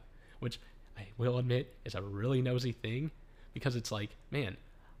a lot, which I will admit is a really nosy thing, because it's like, man,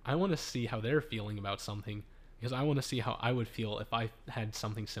 I want to see how they're feeling about something, because I want to see how I would feel if I had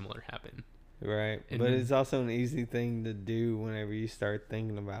something similar happen. Right. And but then- it's also an easy thing to do whenever you start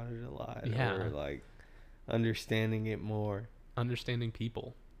thinking about it a lot. Yeah. Or like understanding it more. Understanding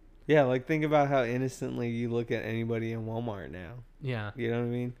people. Yeah, like think about how innocently you look at anybody in Walmart now. Yeah. You know what I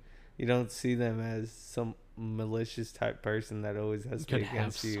mean? You don't see them as some malicious type person that always has to Could be have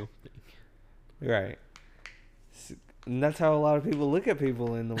against you. something. Right. And that's how a lot of people look at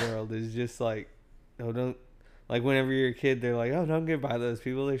people in the world, is just like, oh, don't, like whenever you're a kid, they're like, oh, don't get by those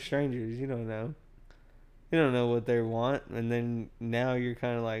people. They're strangers. You don't know. You don't know what they want. And then now you're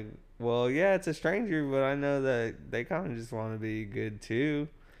kind of like, well, yeah, it's a stranger, but I know that they kind of just want to be good too.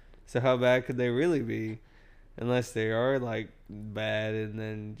 So how bad could they really be? Unless they are like bad, and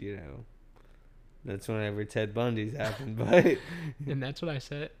then, you know, that's whenever Ted Bundy's happened. But And that's what I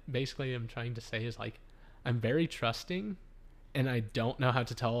said. Basically, I'm trying to say is like, I'm very trusting, and I don't know how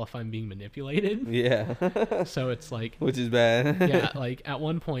to tell if I'm being manipulated. yeah. So it's like, Which is bad. yeah, like at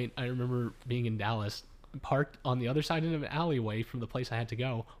one point, I remember being in Dallas, parked on the other side of an alleyway from the place I had to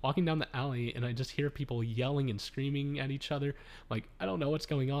go, walking down the alley, and I just hear people yelling and screaming at each other. Like, I don't know what's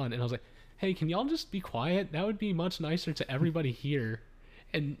going on. And I was like, hey, can y'all just be quiet? That would be much nicer to everybody here.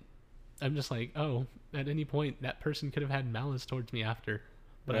 And I'm just like, oh, at any point, that person could have had malice towards me after.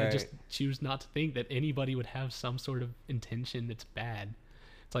 But I just Right. choose not to think that anybody would have some sort of intention that's bad.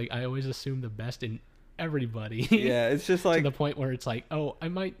 It's like, I always assume the best in everybody. Yeah, it's just like, to the point where it's like, oh, I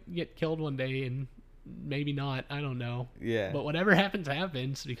might get killed one day and maybe not. I don't know. yeah. But whatever happens,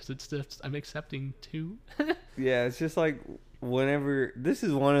 happens, because it's just, I'm accepting too. Yeah, it's just like whenever, this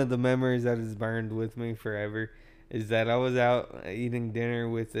is one of the memories that is burned with me forever, is that I was out eating dinner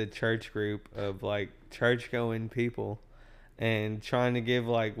with a church group of like church going people and trying to give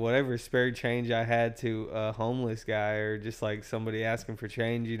like whatever spare change I had to a homeless guy or just like somebody asking for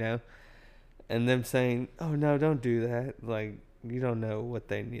change, you know, and them saying, oh no, don't do that. Like, you don't know what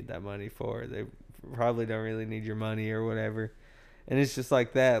they need that money for. They probably don't really need your money or whatever. And it's just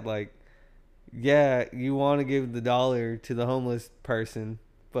like that. Like, yeah, you want to give the dollar to the homeless person,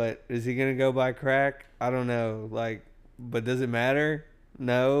 but is he going to go buy crack? I don't know. Like, but does it matter?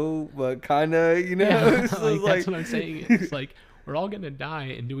 No, but kind of, you know? Yeah, So like, it's that's what I'm saying. It's like, we're all going to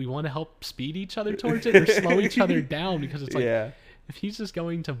die, and do we want to help speed each other towards it or slow each other down? Because it's like, yeah, if he's just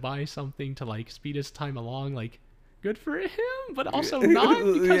going to buy something to like speed his time along, like, good for him, but also not,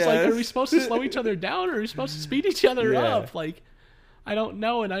 because like, are we Yes. supposed to slow each other down, or are we supposed to speed each other Yeah. up? Like, I don't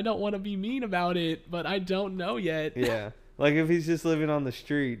know, and I don't want to be mean about it, but I don't know yet. yeah. Like, if he's just living on the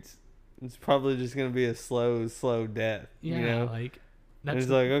streets, it's probably just going to be a slow death, Yeah, you know? like, And that's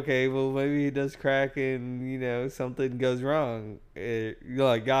it's like, okay, well, maybe he does crack and, you know, something goes wrong. You know,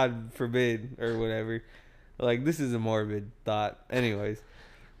 like, God forbid or whatever. Like, this is a morbid thought. Anyways.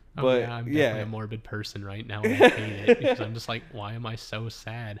 Oh But, yeah, I'm yeah. definitely a morbid person right now, and I hate it because I'm just like, why am I so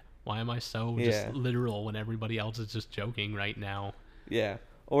sad? Why am I so just Yeah. literal when everybody else is just joking right now? Yeah.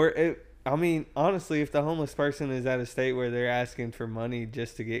 I mean, honestly, if the homeless person is at a state where they're asking for money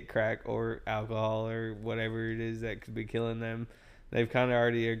just to get crack or alcohol or whatever it is that could be killing them, they've kind of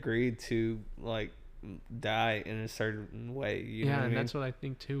already agreed to, like, die in a certain way. You know Yeah, what I and mean? that's what I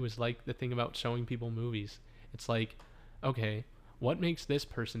think too is like the thing about showing people movies. It's like, okay, what makes this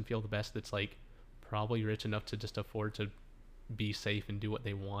person feel the best that's like probably rich enough to just afford to be safe and do what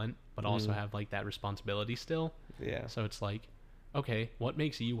they want, but also have like that responsibility still? Yeah. So it's like, okay, what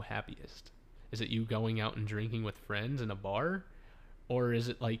makes you happiest? Is it you going out and drinking with friends in a bar? Or is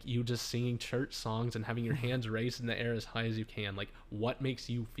it like you just singing church songs and having your hands raised in the air as high as you can? Like, what makes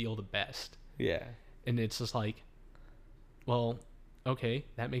you feel the best? Yeah. And it's just like, well, okay,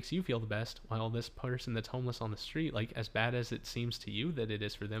 that makes you feel the best. While this person that's homeless on the street, like, as bad as it seems to you that it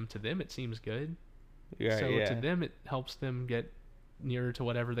is for them, to them it seems good. Right, So yeah. to them, it helps them get nearer to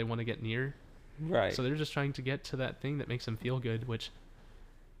whatever they want to get near. Right. So they're just trying to get to that thing that makes them feel good, which,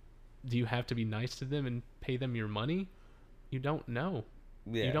 do you have to be nice to them and pay them your money? You don't know.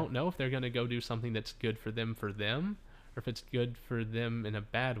 Yeah. You don't know if they're going to go do something that's good for them, or if it's good for them in a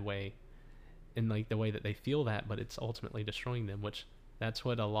bad way, in like the way that they feel that, but it's ultimately destroying them, which that's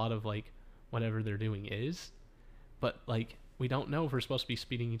what a lot of like whatever they're doing is. But like, we don't know if we're supposed to be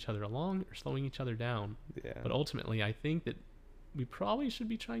speeding each other along or slowing each other down. Yeah. But ultimately, I think that we probably should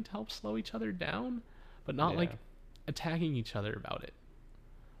be trying to help slow each other down, but not like attacking each other about it.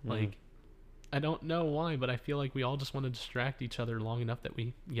 Like, I don't know why, but I feel like we all just want to distract each other long enough that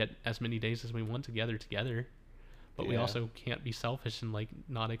we get as many days as we want together. But we also can't be selfish and like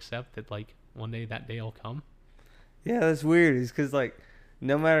not accept that like one day that day will come. Yeah, that's weird. It's because, like,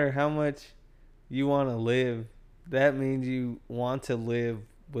 no matter how much you want to live, that means you want to live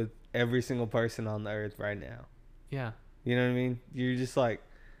with every single person on the earth right now. Yeah. You know what I mean? You're just like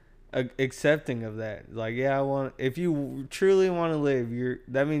accepting of that. Like, yeah, I want. If you truly want to live,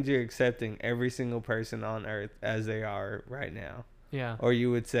 that means you're accepting every single person on earth as they are right now. Yeah. Or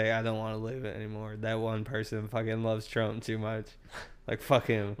you would say, I don't want to live it anymore. That one person fucking loves Trump too much. Like, fuck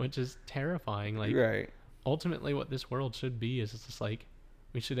him. Which is terrifying. Like, right. Ultimately what this world should be is it's just like,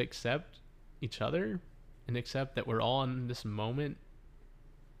 we should accept each other and accept that we're all in this moment,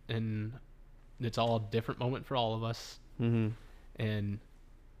 and it's all a different moment for all of us. And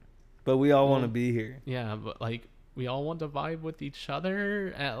but we all want to be here. Yeah, but like, we all want to vibe with each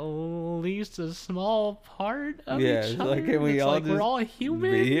other, at least a small part of each other. Like, can we it's all like just we're all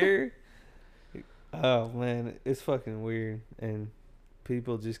human. be here? Oh man, it's fucking weird, and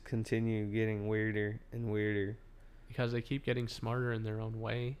people just continue getting weirder and weirder because they keep getting smarter in their own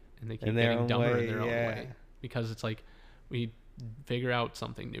way, and they keep getting dumber in their own way. Because it's like, we figure out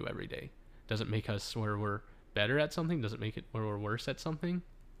something new every day. Doesn't make us where we're better at something. Doesn't make it where we're worse at something.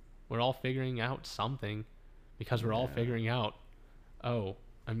 We're all figuring out something, because we're all figuring out, oh,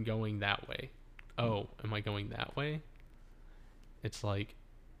 I'm going that way. Oh, am I going that way? It's like,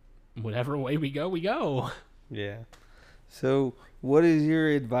 whatever way we go, we go. Yeah. So, what is your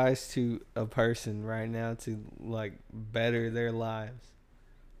advice to a person right now to like better their lives?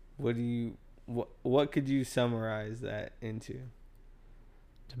 What could you summarize that into?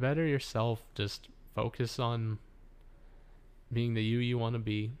 To better yourself, just focus on being the you want to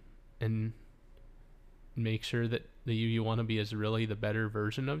be, and make sure that the you want to be is really the better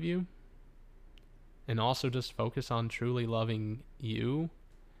version of you. And also just focus on truly loving you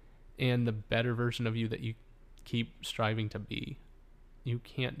and the better version of you that you keep striving to be. You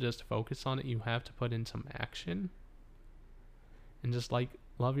can't just focus on it. You have to put in some action. And just like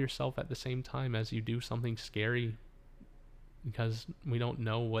love yourself at the same time as you do something scary, because we don't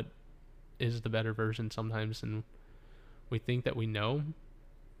know what is the better version sometimes, and we think that we know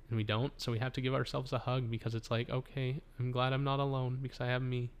and we don't. So we have to give ourselves a hug, because it's like, okay, I'm glad I'm not alone because I have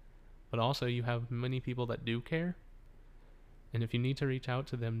me. But also, you have many people that do care. And if you need to reach out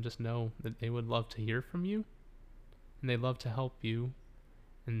to them, just know that they would love to hear from you, and they'd love to help you.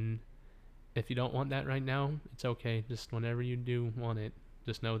 And if you don't want that right now, it's okay. Just whenever you do want it,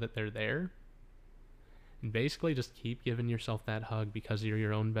 just know that they're there. And basically just keep giving yourself that hug, because you're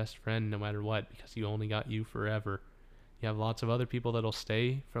your own best friend no matter what, because you only got you forever. You have lots of other people that'll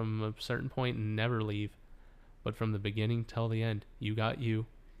stay from a certain point and never leave. But from the beginning till the end, you got you.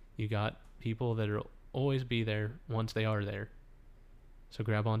 You got people that'll always be there once they are there. So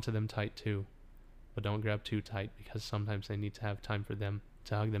grab onto them tight too. But don't grab too tight, because sometimes they need to have time for them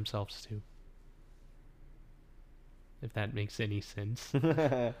to hug themselves too. if that makes any sense.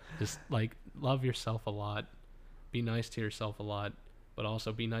 Just like love yourself a lot, be nice to yourself a lot, but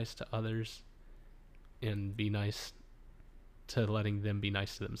also be nice to others and be nice to letting them be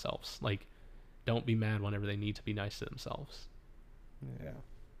nice to themselves. Like, don't be mad whenever they need to be nice to themselves. Yeah.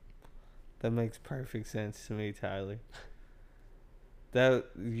 That makes perfect sense to me, Tyler. That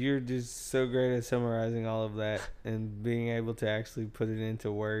you're just so great at summarizing all of that and being able to actually put it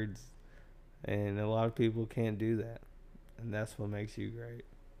into words. And a lot of people can't do that. And that's what makes you great.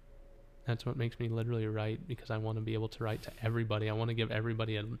 That's what makes me literally write, because I want to be able to write to everybody. I want to give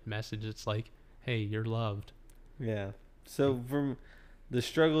everybody a message. It's like, hey, you're loved. Yeah. So from the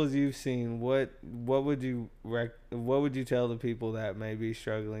struggles you've seen, what would you tell the people that may be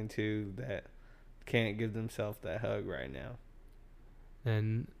struggling too, that can't give themselves that hug right now?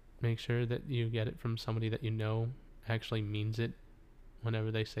 And make sure that you get it from somebody that you know actually means it whenever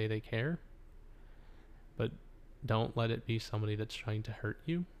they say they care. But don't let it be somebody that's trying to hurt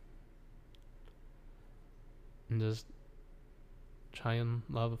you. And just try and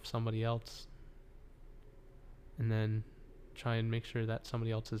love somebody else. And then try and make sure that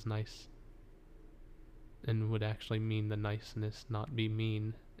somebody else is nice. And would actually mean the niceness, not be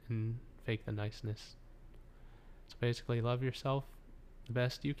mean and fake the niceness. So basically, love yourself the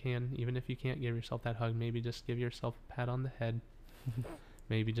best you can. Even if you can't give yourself that hug, maybe just give yourself a pat on the head.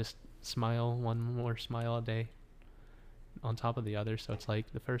 Maybe just smile, one more smile a day on top of the other. So it's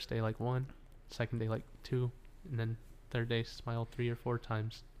like the first day like 1, second day like 2, and then third day smile 3 or 4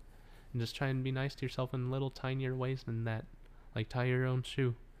 times. And just try and be nice to yourself in little tinier ways than that. Like tie your own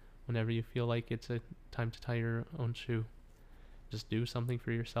shoe whenever you feel like it's a time to tie your own shoe. Just do something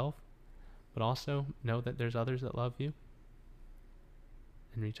for yourself, but also know that there's others that love you,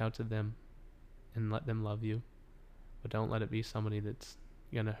 and reach out to them and let them love you. But don't let it be somebody that's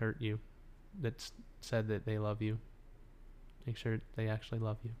gonna hurt you, that's said that they love you. Make sure they actually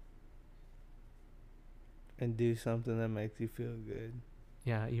love you. And do something that makes you feel good.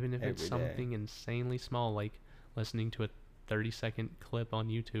 Yeah, even if it's Every something day. insanely small, like listening to a 30-second clip on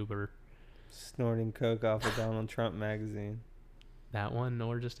YouTube, or Snorting coke off a Donald Trump magazine. that one,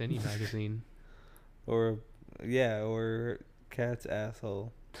 or just any magazine. Or cat's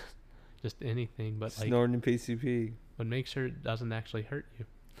asshole. Just anything, but like, Snorting PCP. but make sure it doesn't actually hurt you.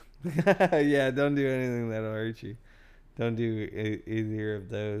 Yeah, don't do anything that'll hurt you. Don't do either of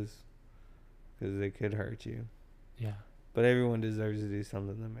those, because they could hurt you. Yeah. But everyone deserves to do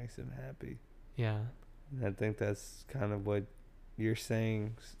something that makes them happy. Yeah. And I think that's kind of what you're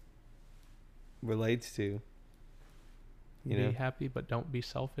saying relates to. You Be know? happy, but don't be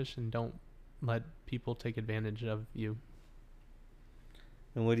selfish, and don't let people take advantage of you.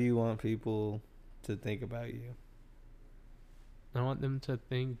 And what do you want people to think about you? I want them to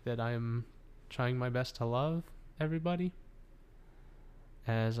think that I am trying my best to love everybody,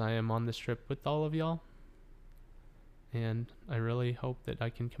 as I am on this trip with all of y'all. And I really hope that I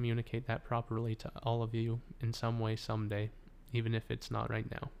can communicate that properly to all of you in some way someday, even if it's not right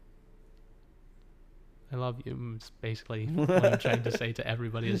now. I love you. It's basically what I'm trying to say to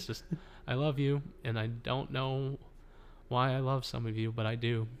everybody. Is just, I love you, and I don't know why I love some of you, but I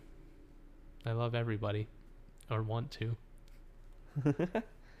do. I love everybody, or want to.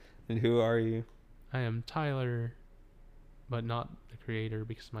 And who are you? I am Tyler, but not the creator,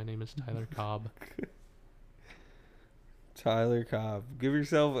 because my name is Tyler Cobb. Tyler Cobb. Give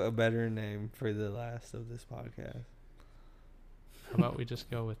yourself a better name for the last of this podcast. How about we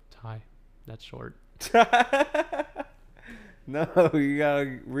just go with Ty? That's short. No, you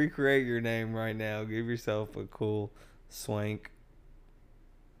gotta recreate your name right now. Give yourself a cool, swank,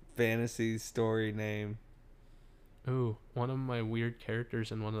 fantasy story name. Ooh, one of my weird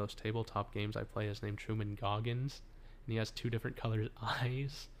characters in one of those tabletop games I play is named Truman Goggins, and he has 2 different colored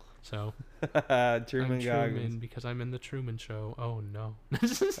eyes. So Truman I'm Goggins. Truman because I'm in the Truman Show. Oh no.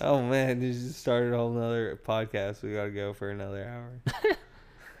 Oh man, you just started a whole nother podcast. We gotta go for another hour.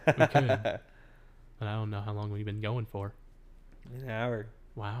 We could, but I don't know how long we've been going for. An hour.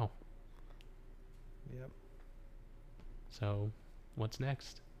 Wow. Yep. So, what's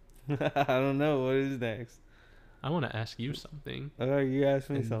next? I don't know. What is next? I want to ask you something. Oh, you asked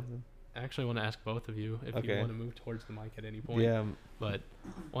me And something. I actually want to ask both of you if you Okay. want to move towards the mic at any point. Yeah. But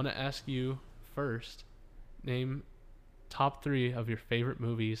I want to ask you first, name top 3 of your favorite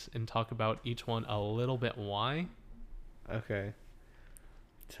movies and talk about each one a little bit why. Okay.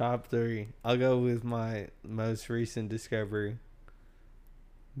 Top 3. I'll go with my most recent discovery.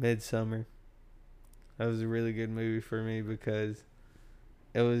 Midsummer. That was a really good movie for me because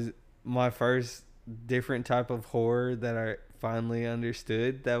it was my first different type of horror that I finally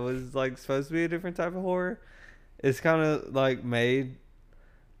understood that was like supposed to be a different type of horror. it's kind of like made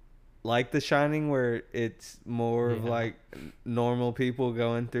like The Shining, where it's more of Yeah. like normal people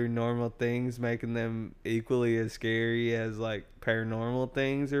going through normal things, making them equally as scary as like paranormal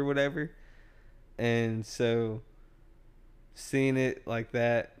things or whatever. And so seeing it like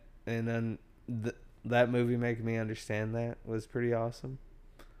that, and then that movie making me understand that was pretty awesome.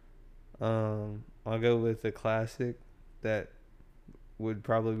 I'll go with a classic that would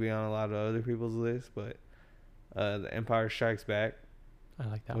probably be on a lot of other people's lists, but The Empire Strikes Back, I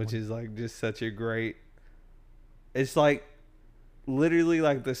like that which one. is like just such a great. It's like literally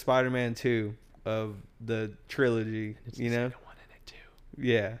like the Spider-Man 2 of the trilogy, It's you the know? second one in it too.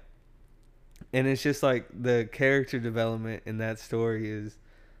 Yeah. And it's just like the character development in that story is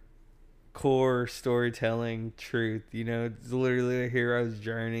core storytelling truth, you know? It's literally a hero's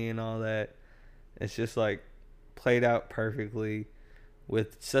journey and all that. It's just like played out perfectly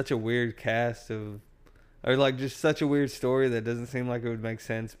with such a weird cast of, or like just such a weird story that doesn't seem like it would make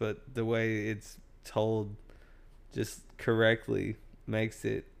sense, but the way it's told just correctly makes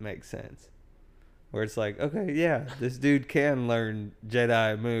it make sense. Where it's like, okay, yeah, this dude can learn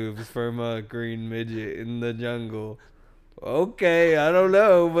Jedi moves from a green midget in the jungle. Okay, I don't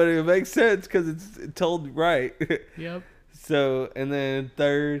know, but it makes sense because it's told right. Yep. So, and then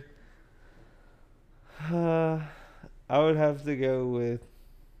third, I would have to go with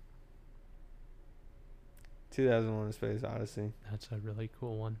 2001: A Space Odyssey. That's a really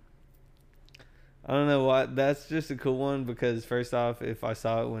cool one. I don't know why. That's just a cool one because first off, if I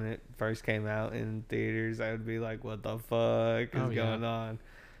saw it when it first came out in theaters, I would be like, "What the fuck is going on?"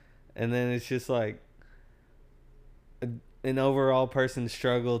 And then it's just like an overall person's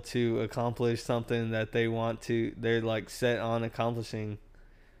struggle to accomplish something that they want to. They're like set on accomplishing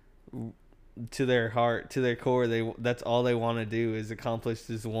to their heart, to their core. That's all they want to do is accomplish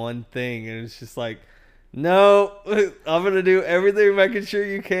this one thing, and it's just like, no, I'm gonna do everything making sure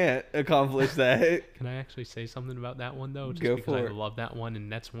you can't accomplish that. Can I actually say something about that one though? Just Go because for I it. love that one, and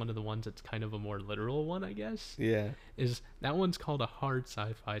that's one of the ones that's kind of a more literal one, I guess. Yeah. Is that one's called a hard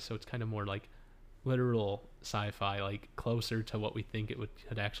sci-fi, so it's kind of more like literal sci-fi, like closer to what we think it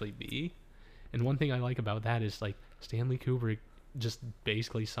could actually be. And one thing I like about that is like Stanley Kubrick just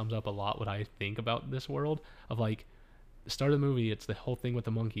basically sums up a lot what I think about this world of like the start of the movie, it's the whole thing with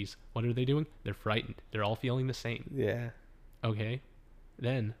the monkeys. What are they doing? They're frightened. They're all feeling the same. Yeah. Okay.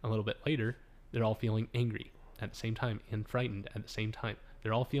 Then a little bit later, they're all feeling angry at the same time and frightened at the same time.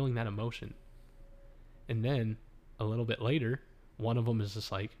 They're all feeling that emotion. And then a little bit later, one of them is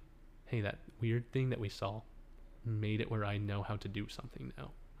just like, hey, that weird thing that we saw made it where I know how to do something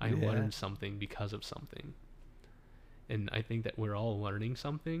now. I learned something because of something. And I think that we're all learning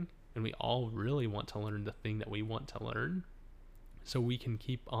something, and we all really want to learn the thing that we want to learn so we can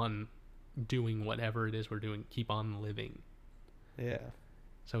keep on doing whatever it is we're doing, keep on living. Yeah.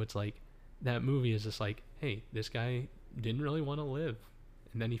 So it's like that movie is just like, hey, this guy didn't really want to live,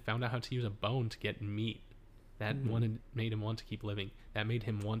 and then he found out how to use a bone to get meat. That made him want to keep living. That made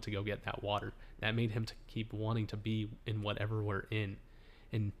him want to go get that water. That made him to keep wanting to be in whatever we're in.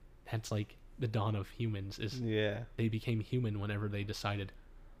 And that's like the dawn of humans is they became human whenever they decided,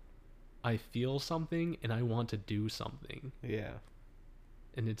 I feel something and I want to do something. Yeah.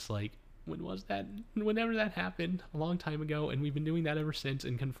 And it's like, when was that? Whenever that happened, a long time ago, and we've been doing that ever since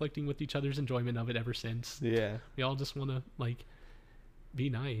and conflicting with each other's enjoyment of it ever since. Yeah. We all just want to like be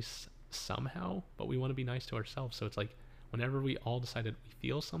nice somehow, but we want to be nice to ourselves. So it's like whenever we all decided we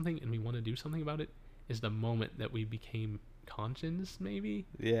feel something and we want to do something about it is the moment that we became conscious, maybe.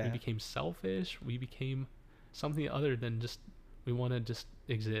 Yeah. We became selfish. We became something other than just we want to just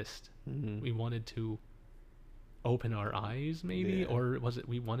exist. We wanted to open our eyes, maybe, or was it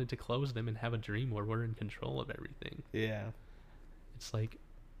we wanted to close them and have a dream where we're in control of everything? Yeah. It's like,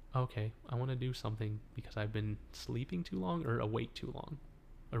 okay, I want to do something because I've been sleeping too long or awake too long.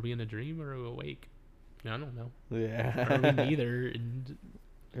 Are we in a dream or are we awake? I don't know. Yeah. Or are we neither? And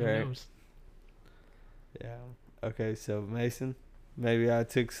who knows? Yeah. Okay, so Mason, maybe I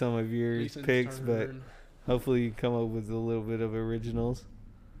took some of your picks, but hopefully you come up with a little bit of originals.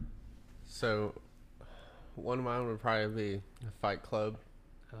 So, one of mine would probably be Fight Club.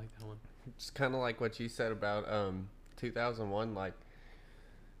 I like that one. It's kind of like what you said about 2001. Like,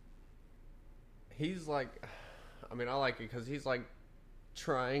 he's like, I mean, I like it because he's like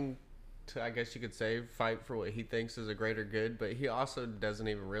trying to, I guess you could say, fight for what he thinks is a greater good, but he also doesn't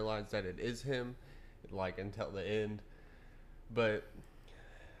even realize that it is him, like, until the end. But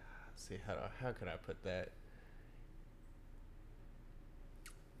let's see, how could I put that?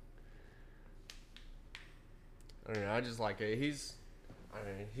 I don't know. I just like it. He's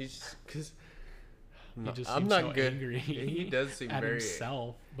because He just I'm seems not so good. angry He does seem at very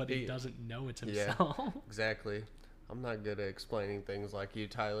himself, but he he- doesn't know it's yeah. himself. Exactly. I'm not good at explaining things like you,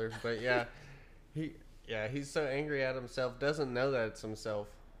 Tyler. But yeah, he's so angry at himself, doesn't know that it's himself.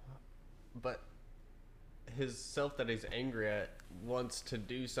 But his self that he's angry at wants to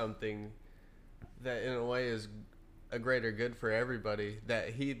do something that in a way is a greater good for everybody that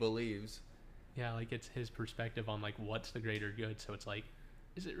he believes. Yeah, like it's his perspective on like what's the greater good. So it's like,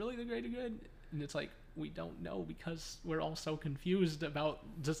 is it really the greater good? And it's like we don't know because we're all so confused about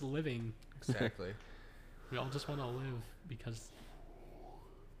just living. Exactly. We all just want to live because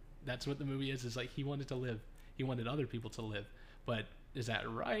that's what the movie is. Is like he wanted to live. He wanted other people to live. But is that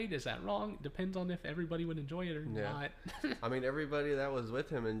right? Is that wrong? Depends on if everybody would enjoy it or not. I mean, everybody that was with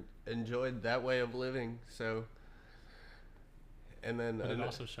him enjoyed that way of living. So, and then But it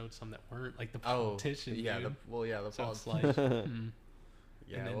also showed some that weren't, like the oh politician. yeah, dude. the So it's politician. like,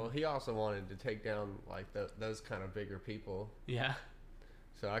 Yeah, and then- well, he also wanted to take down like those kind of bigger people. yeah.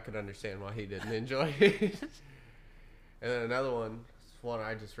 So I could understand why he didn't enjoy it. And then another one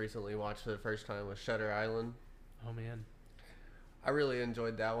I just recently watched for the first time was Shutter Island. Oh man. I really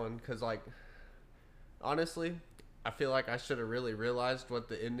enjoyed that one because, like, honestly, I feel like I should have really realized what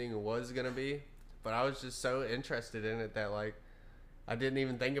the ending was going to be. But I was just so interested in it that, like, I didn't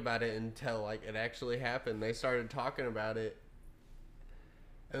even think about it until, like, it actually happened. They started talking about it.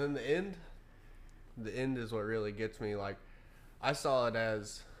 And then the end is what really gets me. Like, I saw it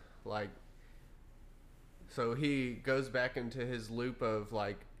as, like, so he goes back into his loop of,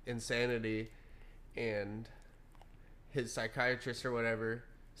 like, insanity, and his psychiatrist or whatever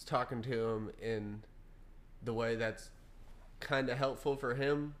is talking to him in the way that's kind of helpful for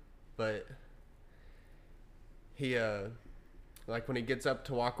him, but he, like, when he gets up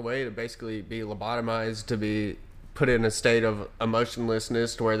to walk away to basically be lobotomized, to be put in a state of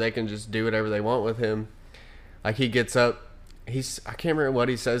emotionlessness to where they can just do whatever they want with him. Like, he gets up, I can't remember what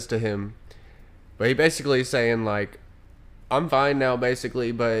he says to him, but he basically is saying, like, I'm fine now,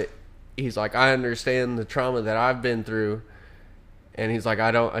 basically, but he's like, I understand the trauma that I've been through, and he's like,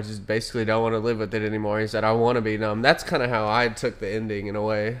 I just basically don't want to live with it anymore. He said, I want to be numb. That's kind of how I took the ending in a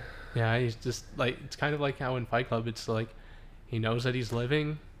way. Yeah, he's just like, it's kind of like how in Fight Club, it's like he knows that he's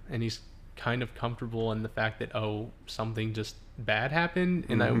living and he's kind of comfortable in the fact that, oh, something just bad happened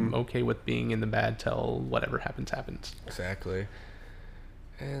and I'm okay with being in the bad till whatever happens. Exactly.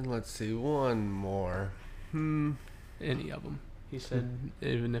 And let's see, one more. Any of them. He said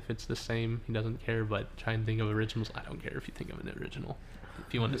even if it's the same, he doesn't care, but try and think of originals. I don't care if you think of an original.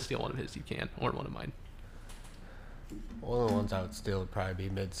 If you want to steal one of his, you can, or one of mine. One of the ones I would steal would probably be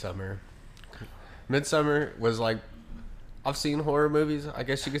Midsummer. Midsummer was like, I've seen horror movies, I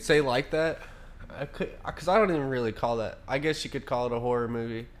guess you could say, like that. Because I don't even really call that, I guess you could call it a horror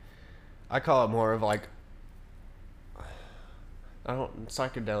movie. I call it more of like,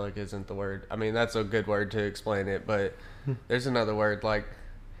 psychedelic isn't the word. I mean, that's a good word to explain it, but there's another word, like,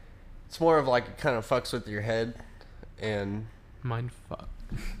 it's more of like it kind of fucks with your head, and Mind fuck.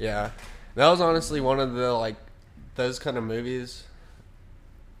 yeah, that was honestly one of the, like, those kind of movies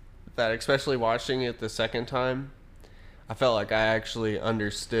that, especially watching it the second time, I felt like I actually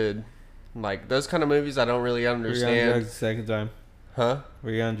understood. Like, those kind of movies I don't really understand. Were you on drugs the second time? Huh?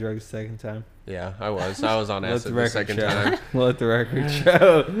 Were you on drugs the second time? Yeah, I was on Let acid the the record second show. time. Let the record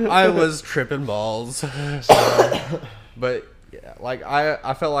show. I was tripping balls. But yeah, like,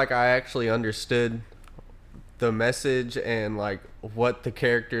 I felt like I actually understood the message and, like, what the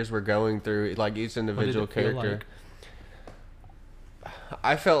characters were going through, like each individual What did it feel character.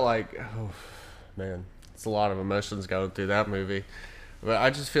 I felt like, oh man, it's a lot of emotions going through that movie. But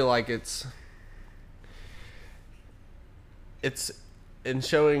I just feel like it's in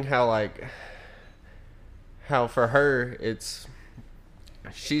showing how, like, how for her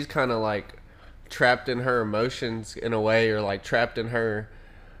she's kind of like trapped in her emotions in a way, or like trapped in her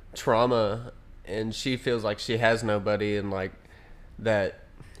trauma, and she feels like she has nobody, and like that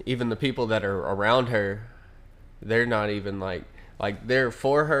even the people that are around her, they're not even like they're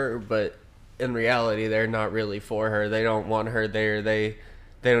for her, but in reality they're not really for her. They don't want her there. They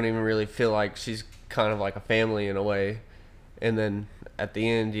don't even really feel like she's kind of like a family in a way. And then at the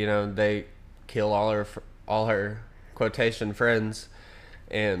end, you know, they kill all her quotation friends,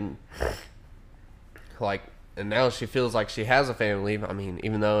 and like, and now she feels like she has a family. I mean,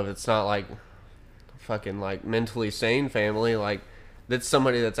 even though it's not like fucking like mentally sane family, like that's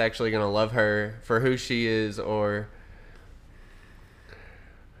somebody that's actually gonna love her for who she is, or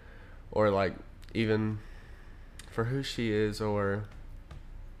like even for who she is, or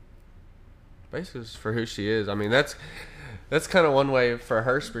basically just for who she is. I mean, that's kind of one way for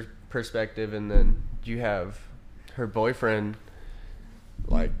her perspective, and then you have her boyfriend,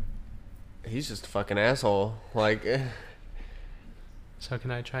 like, he's just a fucking asshole. Like, So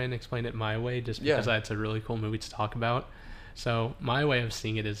can I try and explain it my way, just Yeah. because that's a really cool movie to talk about? So my way of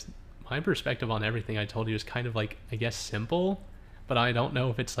seeing it is, my perspective on everything I told you is kind of like, I guess, simple, but I don't know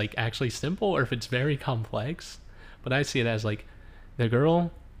if it's like actually simple or if it's very complex. But I see it as like, the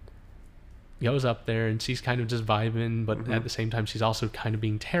girl goes up there and she's kind of just vibing, but at the same time she's also kind of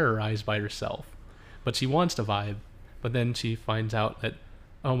being terrorized by herself. But she wants to vibe, but then she finds out that,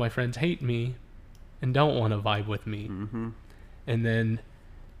 oh, my friends hate me and don't want to vibe with me. And then,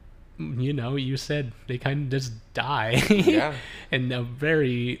 you know, you said they kind of just die Yeah. in a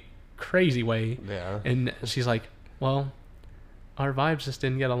very crazy way. Yeah. And she's like, well, our vibes just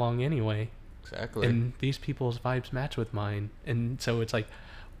didn't get along anyway. Exactly. And these people's vibes match with mine. And so it's like,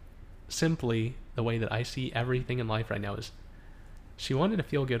 simply, the way that I see everything in life right now is, she wanted to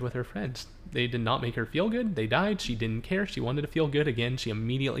feel good with her friends. They did not make her feel good. They died. She didn't care. She wanted to feel good again. She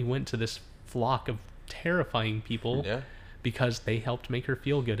immediately went to this flock of terrifying people Yeah. because they helped make her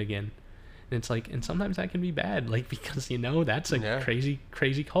feel good again. And it's like, and sometimes that can be bad, like, because, you know, that's a Yeah.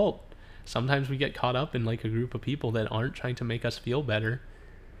 crazy cult. Sometimes we get caught up in like a group of people that aren't trying to make us feel better.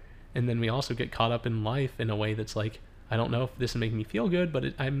 And then we also get caught up in life in a way that's like, I don't know if this is making me feel good,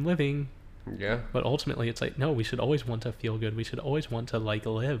 but I'm living. Yeah. But ultimately it's like, no, we should always want to feel good. We should always want to like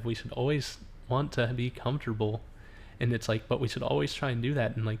live. We should always want to be comfortable. And it's like, but we should always try and do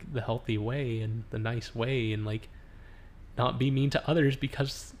that in like the healthy way and the nice way, and like not be mean to others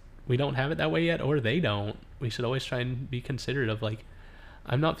because we don't have it that way yet, or they don't. We should always try and be considerate of like,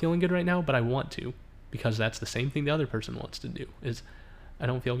 I'm not feeling good right now, but I want to, because that's the same thing the other person wants to do. Is, I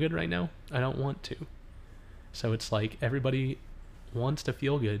don't feel good right now, I don't want to. So it's like, everybody wants to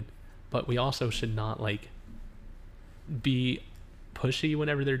feel good, but we also should not like be pushy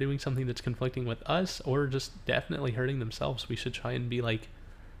whenever they're doing something that's conflicting with us, or just definitely hurting themselves. We should try and be like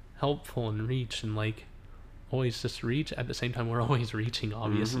helpful and reach, and like always just reach. At the same time, we're always reaching,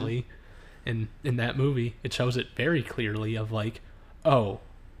 obviously. And in that movie, it shows it very clearly of like, oh,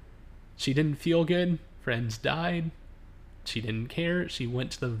 she didn't feel good, friends died, she didn't care, she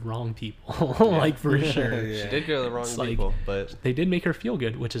went to the wrong people. Like, for sure. Yeah. She did go to the wrong It's like, people, but they did make her feel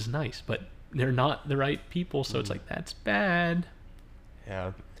good, which is nice, but they're not the right people, so it's like, that's bad.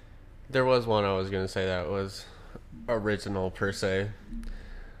 yeah. There was one I was going to say that was original per se.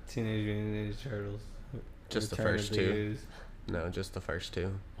 Teenage Mutant Ninja Turtles. Just the Return of first the two. Ooze. No, just the first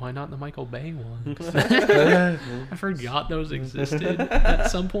two. Why not the Michael Bay ones? I forgot those existed at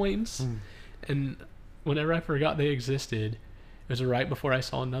some points. And whenever I forgot they existed, it was right before I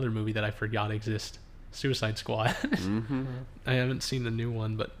saw another movie that I forgot exists, Suicide Squad. I haven't seen the new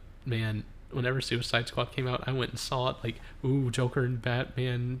one, but man, whenever Suicide Squad came out, I went and saw it like, ooh, Joker and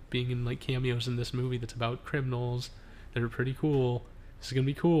Batman being in like cameos in this movie that's about criminals that are pretty cool. This is gonna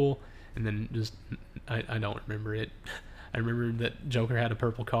be cool. And then just, I don't remember it. I remember that Joker had a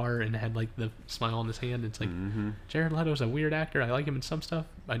purple car and had like the smile on his hand. It's like, Jared Leto's a weird actor. I like him in some stuff.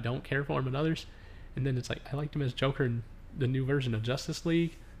 I don't care for him in others. And then it's like, I liked him as Joker in the new version of Justice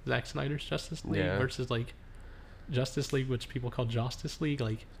League, Zack Snyder's Justice League, versus like Justice League, which people call Justice League.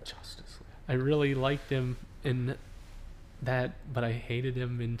 Like, Justice League. I really liked him in that, but I hated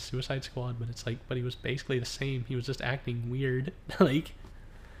him in Suicide Squad. But it's like, but he was basically the same. He was just acting weird. Like,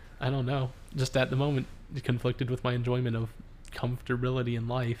 I don't know. Just at the moment, it conflicted with my enjoyment of comfortability in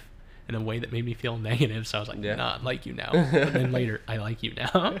life in a way that made me feel negative. So I was like, nah, I like you now. But then later, I like you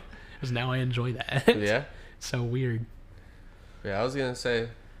now. Because now I enjoy that. Yeah. So weird. Yeah, I was going to say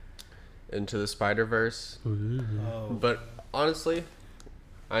Into the Spider-Verse. Oh. But honestly,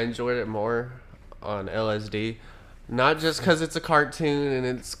 I enjoyed it more on LSD. Not just because it's a cartoon and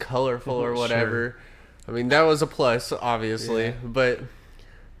it's colorful or whatever. I mean, that was a plus, obviously. Yeah. But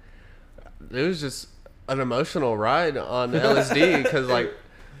it was just an emotional ride on LSD because, like,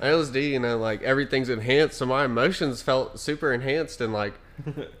 LSD, you know, like, everything's enhanced. So my emotions felt super enhanced. And, like,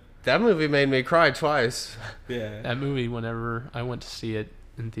 that movie made me cry twice. Yeah. That movie, whenever I went to see it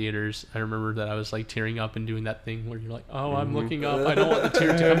in theaters, I remember that I was like tearing up and doing that thing where you're like, oh, I'm looking up, I don't want the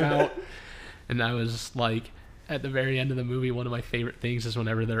tear to come out. And I was like, at the very end of the movie, one of my favorite things is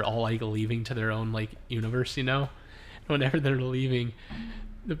whenever they're all like leaving to their own like universe, you know, whenever they're leaving,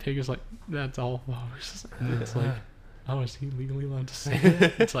 the pig is like, that's all folks. And it's like, oh, is he legally allowed to say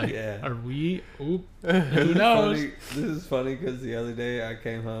it? It's like, are we? Oop, who knows? This is funny because the other day I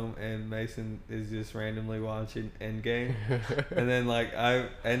came home and Mason is just randomly watching Endgame, and then like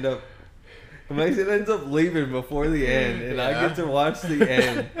Mason ends up leaving before the end, and I get to watch the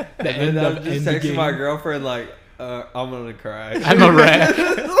end. And then I'm just texting my girlfriend like, I'm gonna cry. I'm a wreck.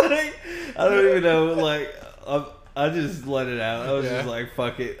 Like, I don't even know. Like, I just let it out. I was just like,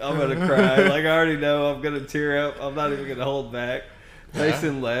 fuck it. I'm gonna cry. Like, I already know I'm gonna tear up. I'm not even gonna hold back.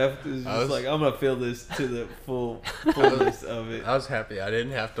 Mason left. Is just like, I'm gonna feel this to the fullness of it. I was happy I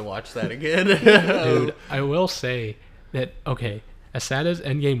didn't have to watch that again. Dude, I will say that, okay, as sad as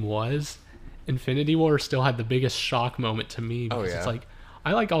Endgame was, Infinity War still had the biggest shock moment to me because it's like,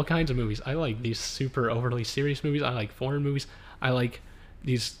 I like all kinds of movies. I like these super overly serious movies. I like foreign movies. I like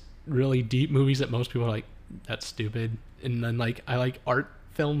these really deep movies that most people are like, that's stupid. And then like, I like art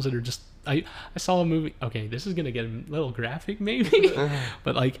films that are just, I saw a movie, okay, this is going to get a little graphic maybe,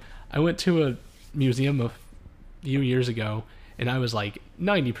 but like, I went to a museum a few years ago and I was like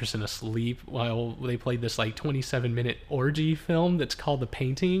 90% asleep while they played this like 27-minute orgy film that's called The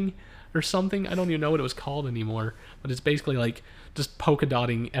Painting or something. I don't even know what it was called anymore, but it's basically like just polka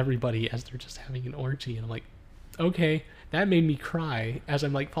dotting everybody as they're just having an orgy. And I'm like, okay, that made me cry as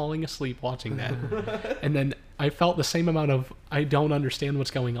I'm like falling asleep watching that. And then I felt the same amount of I don't understand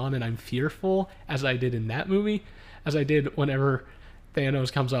what's going on and I'm fearful as I did in that movie as I did whenever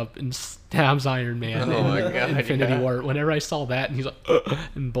Thanos comes up and stabs Iron Man in Infinity War. Whenever I saw that and he's like, ugh,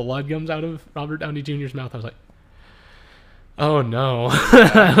 and blood comes out of Robert Downey Jr.'s mouth, I was like, oh no.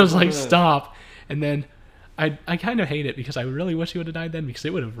 I was like, stop. And then I kind of hate it because I really wish he would have died then because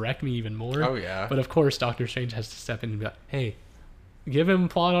it would have wrecked me even more. Oh, yeah. But of course, Doctor Strange has to step in and be like, hey, give him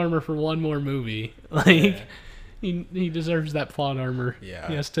plot armor for one more movie. Like, he deserves that plot armor. Yeah.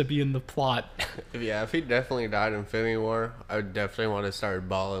 He has to be in the plot. If he definitely died in Infinity War, I would definitely want to start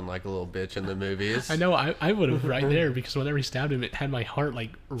bawling like a little bitch in the movies. I know, I would have right there because whenever he stabbed him, it had my heart like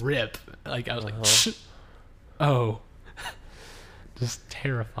rip. Like, I was like, oh. Just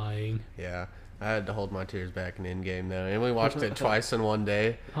terrifying. Yeah. I had to hold my tears back in Endgame though, and we watched it twice in one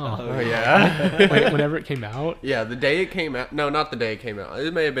day. Oh yeah. Wait, whenever it came out? Yeah, the day it came out. No, not the day it came out.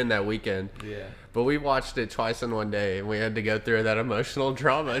 It may have been that weekend. Yeah. But we watched it twice in one day, and we had to go through that emotional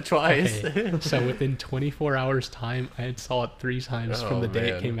drama twice. Okay. So within 24 hours time, I had saw it 3 times from the day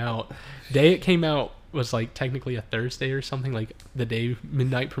it came out. Day it came out was like technically a Thursday or something, like the day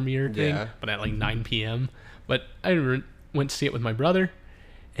midnight premiere thing, but at like 9 p.m. But I went to see it with my brother,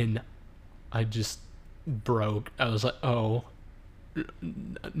 and I just broke. I was like, oh,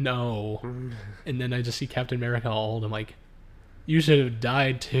 no. And then I just see Captain America old. I'm like, you should have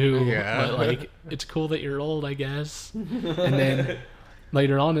died too. Yeah. But like, it's cool that you're old, I guess. And then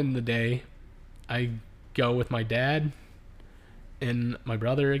later on in the day, I go with my dad and my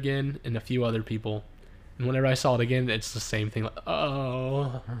brother again and a few other people. And whenever I saw it again, it's the same thing. Like,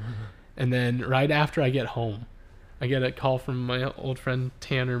 oh. And then right after I get home, I get a call from my old friend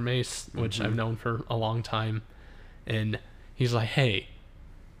Tanner Mace, which I've known for a long time. And he's like, hey,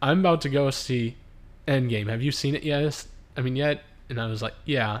 I'm about to go see Endgame. Have you seen it yet? Yet? And I was like,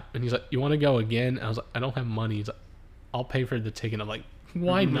 yeah. And he's like, you want to go again? I was like, I don't have money. He's like, I'll pay for the ticket. I'm like,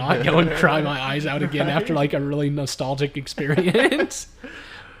 why not go and cry my eyes out again after like a really nostalgic experience?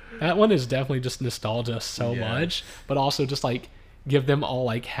 That one is definitely just nostalgia so much, but also just like give them all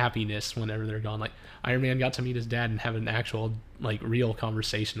like happiness whenever they're gone. Like Iron Man got to meet his dad and have an actual like real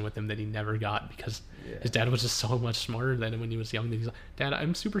conversation with him that he never got because his dad was just so much smarter than him when he was young. That he's like, Dad,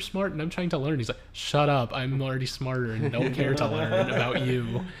 I'm super smart and I'm trying to learn. He's like, shut up, I'm already smarter and don't care to learn about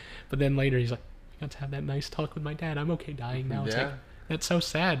you. But then later he's like, I got to have that nice talk with my dad. I'm okay dying now. It's like, that's so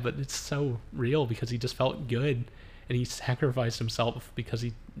sad, but it's so real because he just felt good and he sacrificed himself because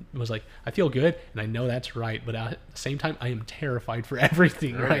he was like, I feel good and I know that's right, but at the same time I am terrified for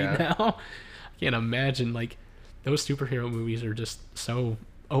everything right now. I can't imagine, like, those superhero movies are just so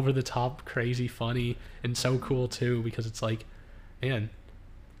over the top, crazy, funny, and so cool too because it's like, man,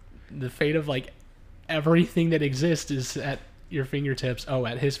 the fate of like everything that exists is at your fingertips. Oh,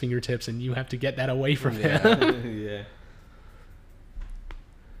 at his fingertips, and you have to get that away from him.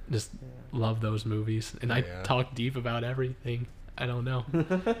 Just love those movies, and I talk deep about everything. I don't know.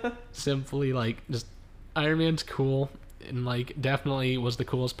 Simply like just Iron Man's cool, and like definitely was the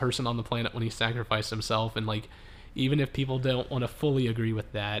coolest person on the planet when he sacrificed himself. And like, even if people don't want to fully agree with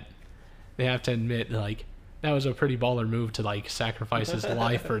that, they have to admit like that was a pretty baller move to like sacrifice his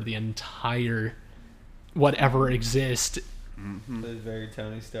life for the entire whatever exists. It was very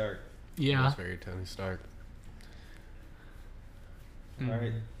Tony Stark. Yeah, it was very Tony Stark. All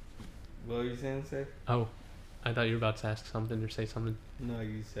right. What were you saying, say? Oh, I thought you were about to ask something or say something. No,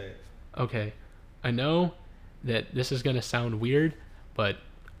 you say it. Okay. I know that this is going to sound weird, but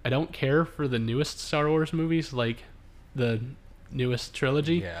I don't care for the newest Star Wars movies, like the newest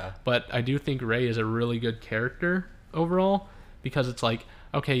trilogy. Yeah. But I do think Rey is a really good character overall because it's like,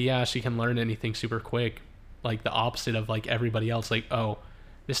 okay, yeah, she can learn anything super quick, like the opposite of like everybody else. Like, oh,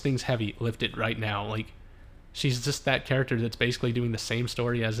 this thing's heavy, lift it right now. Like, she's just that character that's basically doing the same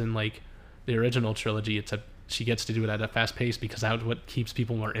story as in like the original trilogy. She gets to do it at a fast pace because that's what keeps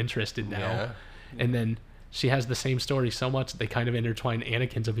people more interested now. Yeah. And then she has the same story so much they kind of intertwine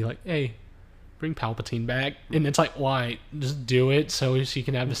Anakin's and be like, hey, bring Palpatine back. And it's like, why? Just do it so she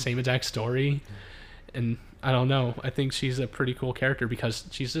can have the same exact story. And I don't know. I think she's a pretty cool character because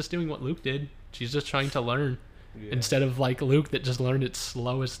she's just doing what Luke did. She's just trying to learn. Yeah. Instead of like Luke that just learned it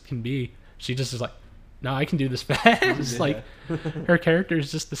slow as can be. She just is like, no, I can do this fast. Yeah. Like, her character is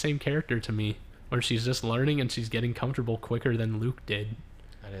just the same character to me. Where she's just learning and she's getting comfortable quicker than Luke did.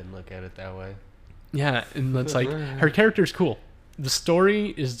 I didn't look at it that way. Yeah, and it's like, her character's cool. The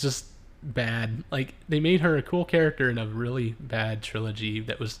story is just bad. Like, they made her a cool character in a really bad trilogy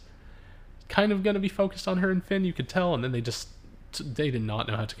that was kind of going to be focused on her and Finn, you could tell, and then they did not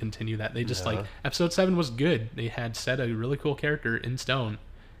know how to continue that. They just, like, episode 7 was good. They had set a really cool character in stone,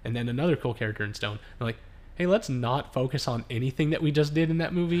 and then another cool character in stone. They're like, hey, let's not focus on anything that we just did in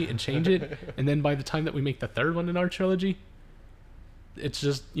that movie and change it. And then by the time that we make the third one in our trilogy, it's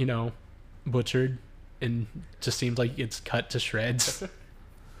just, you know, butchered and just seems like it's cut to shreds.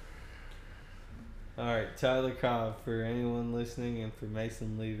 All right, Tyler Cobb, for anyone listening and for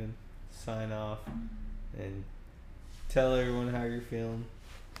Mason leaving, sign off and tell everyone how you're feeling.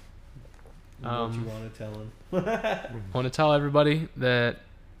 And what you want to tell them. I want to tell everybody that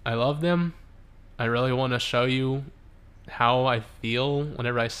I love them. I really want to show you how I feel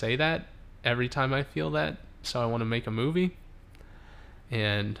whenever I say that, every time I feel that. So I want to make a movie.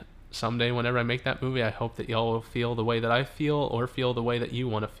 And someday whenever I make that movie, I hope that y'all will feel the way that I feel or feel the way that you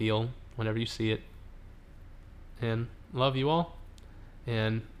want to feel whenever you see it. And love you all.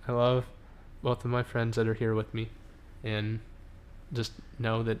 And I love both of my friends that are here with me. And just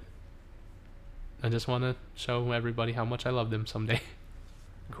know that I just want to show everybody how much I love them someday.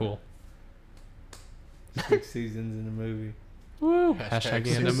 Cool. 6 seasons in a movie. Woo! Hashtag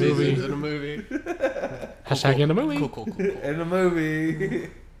in a movie. In a movie. Hashtag in a movie. Cool. In a movie.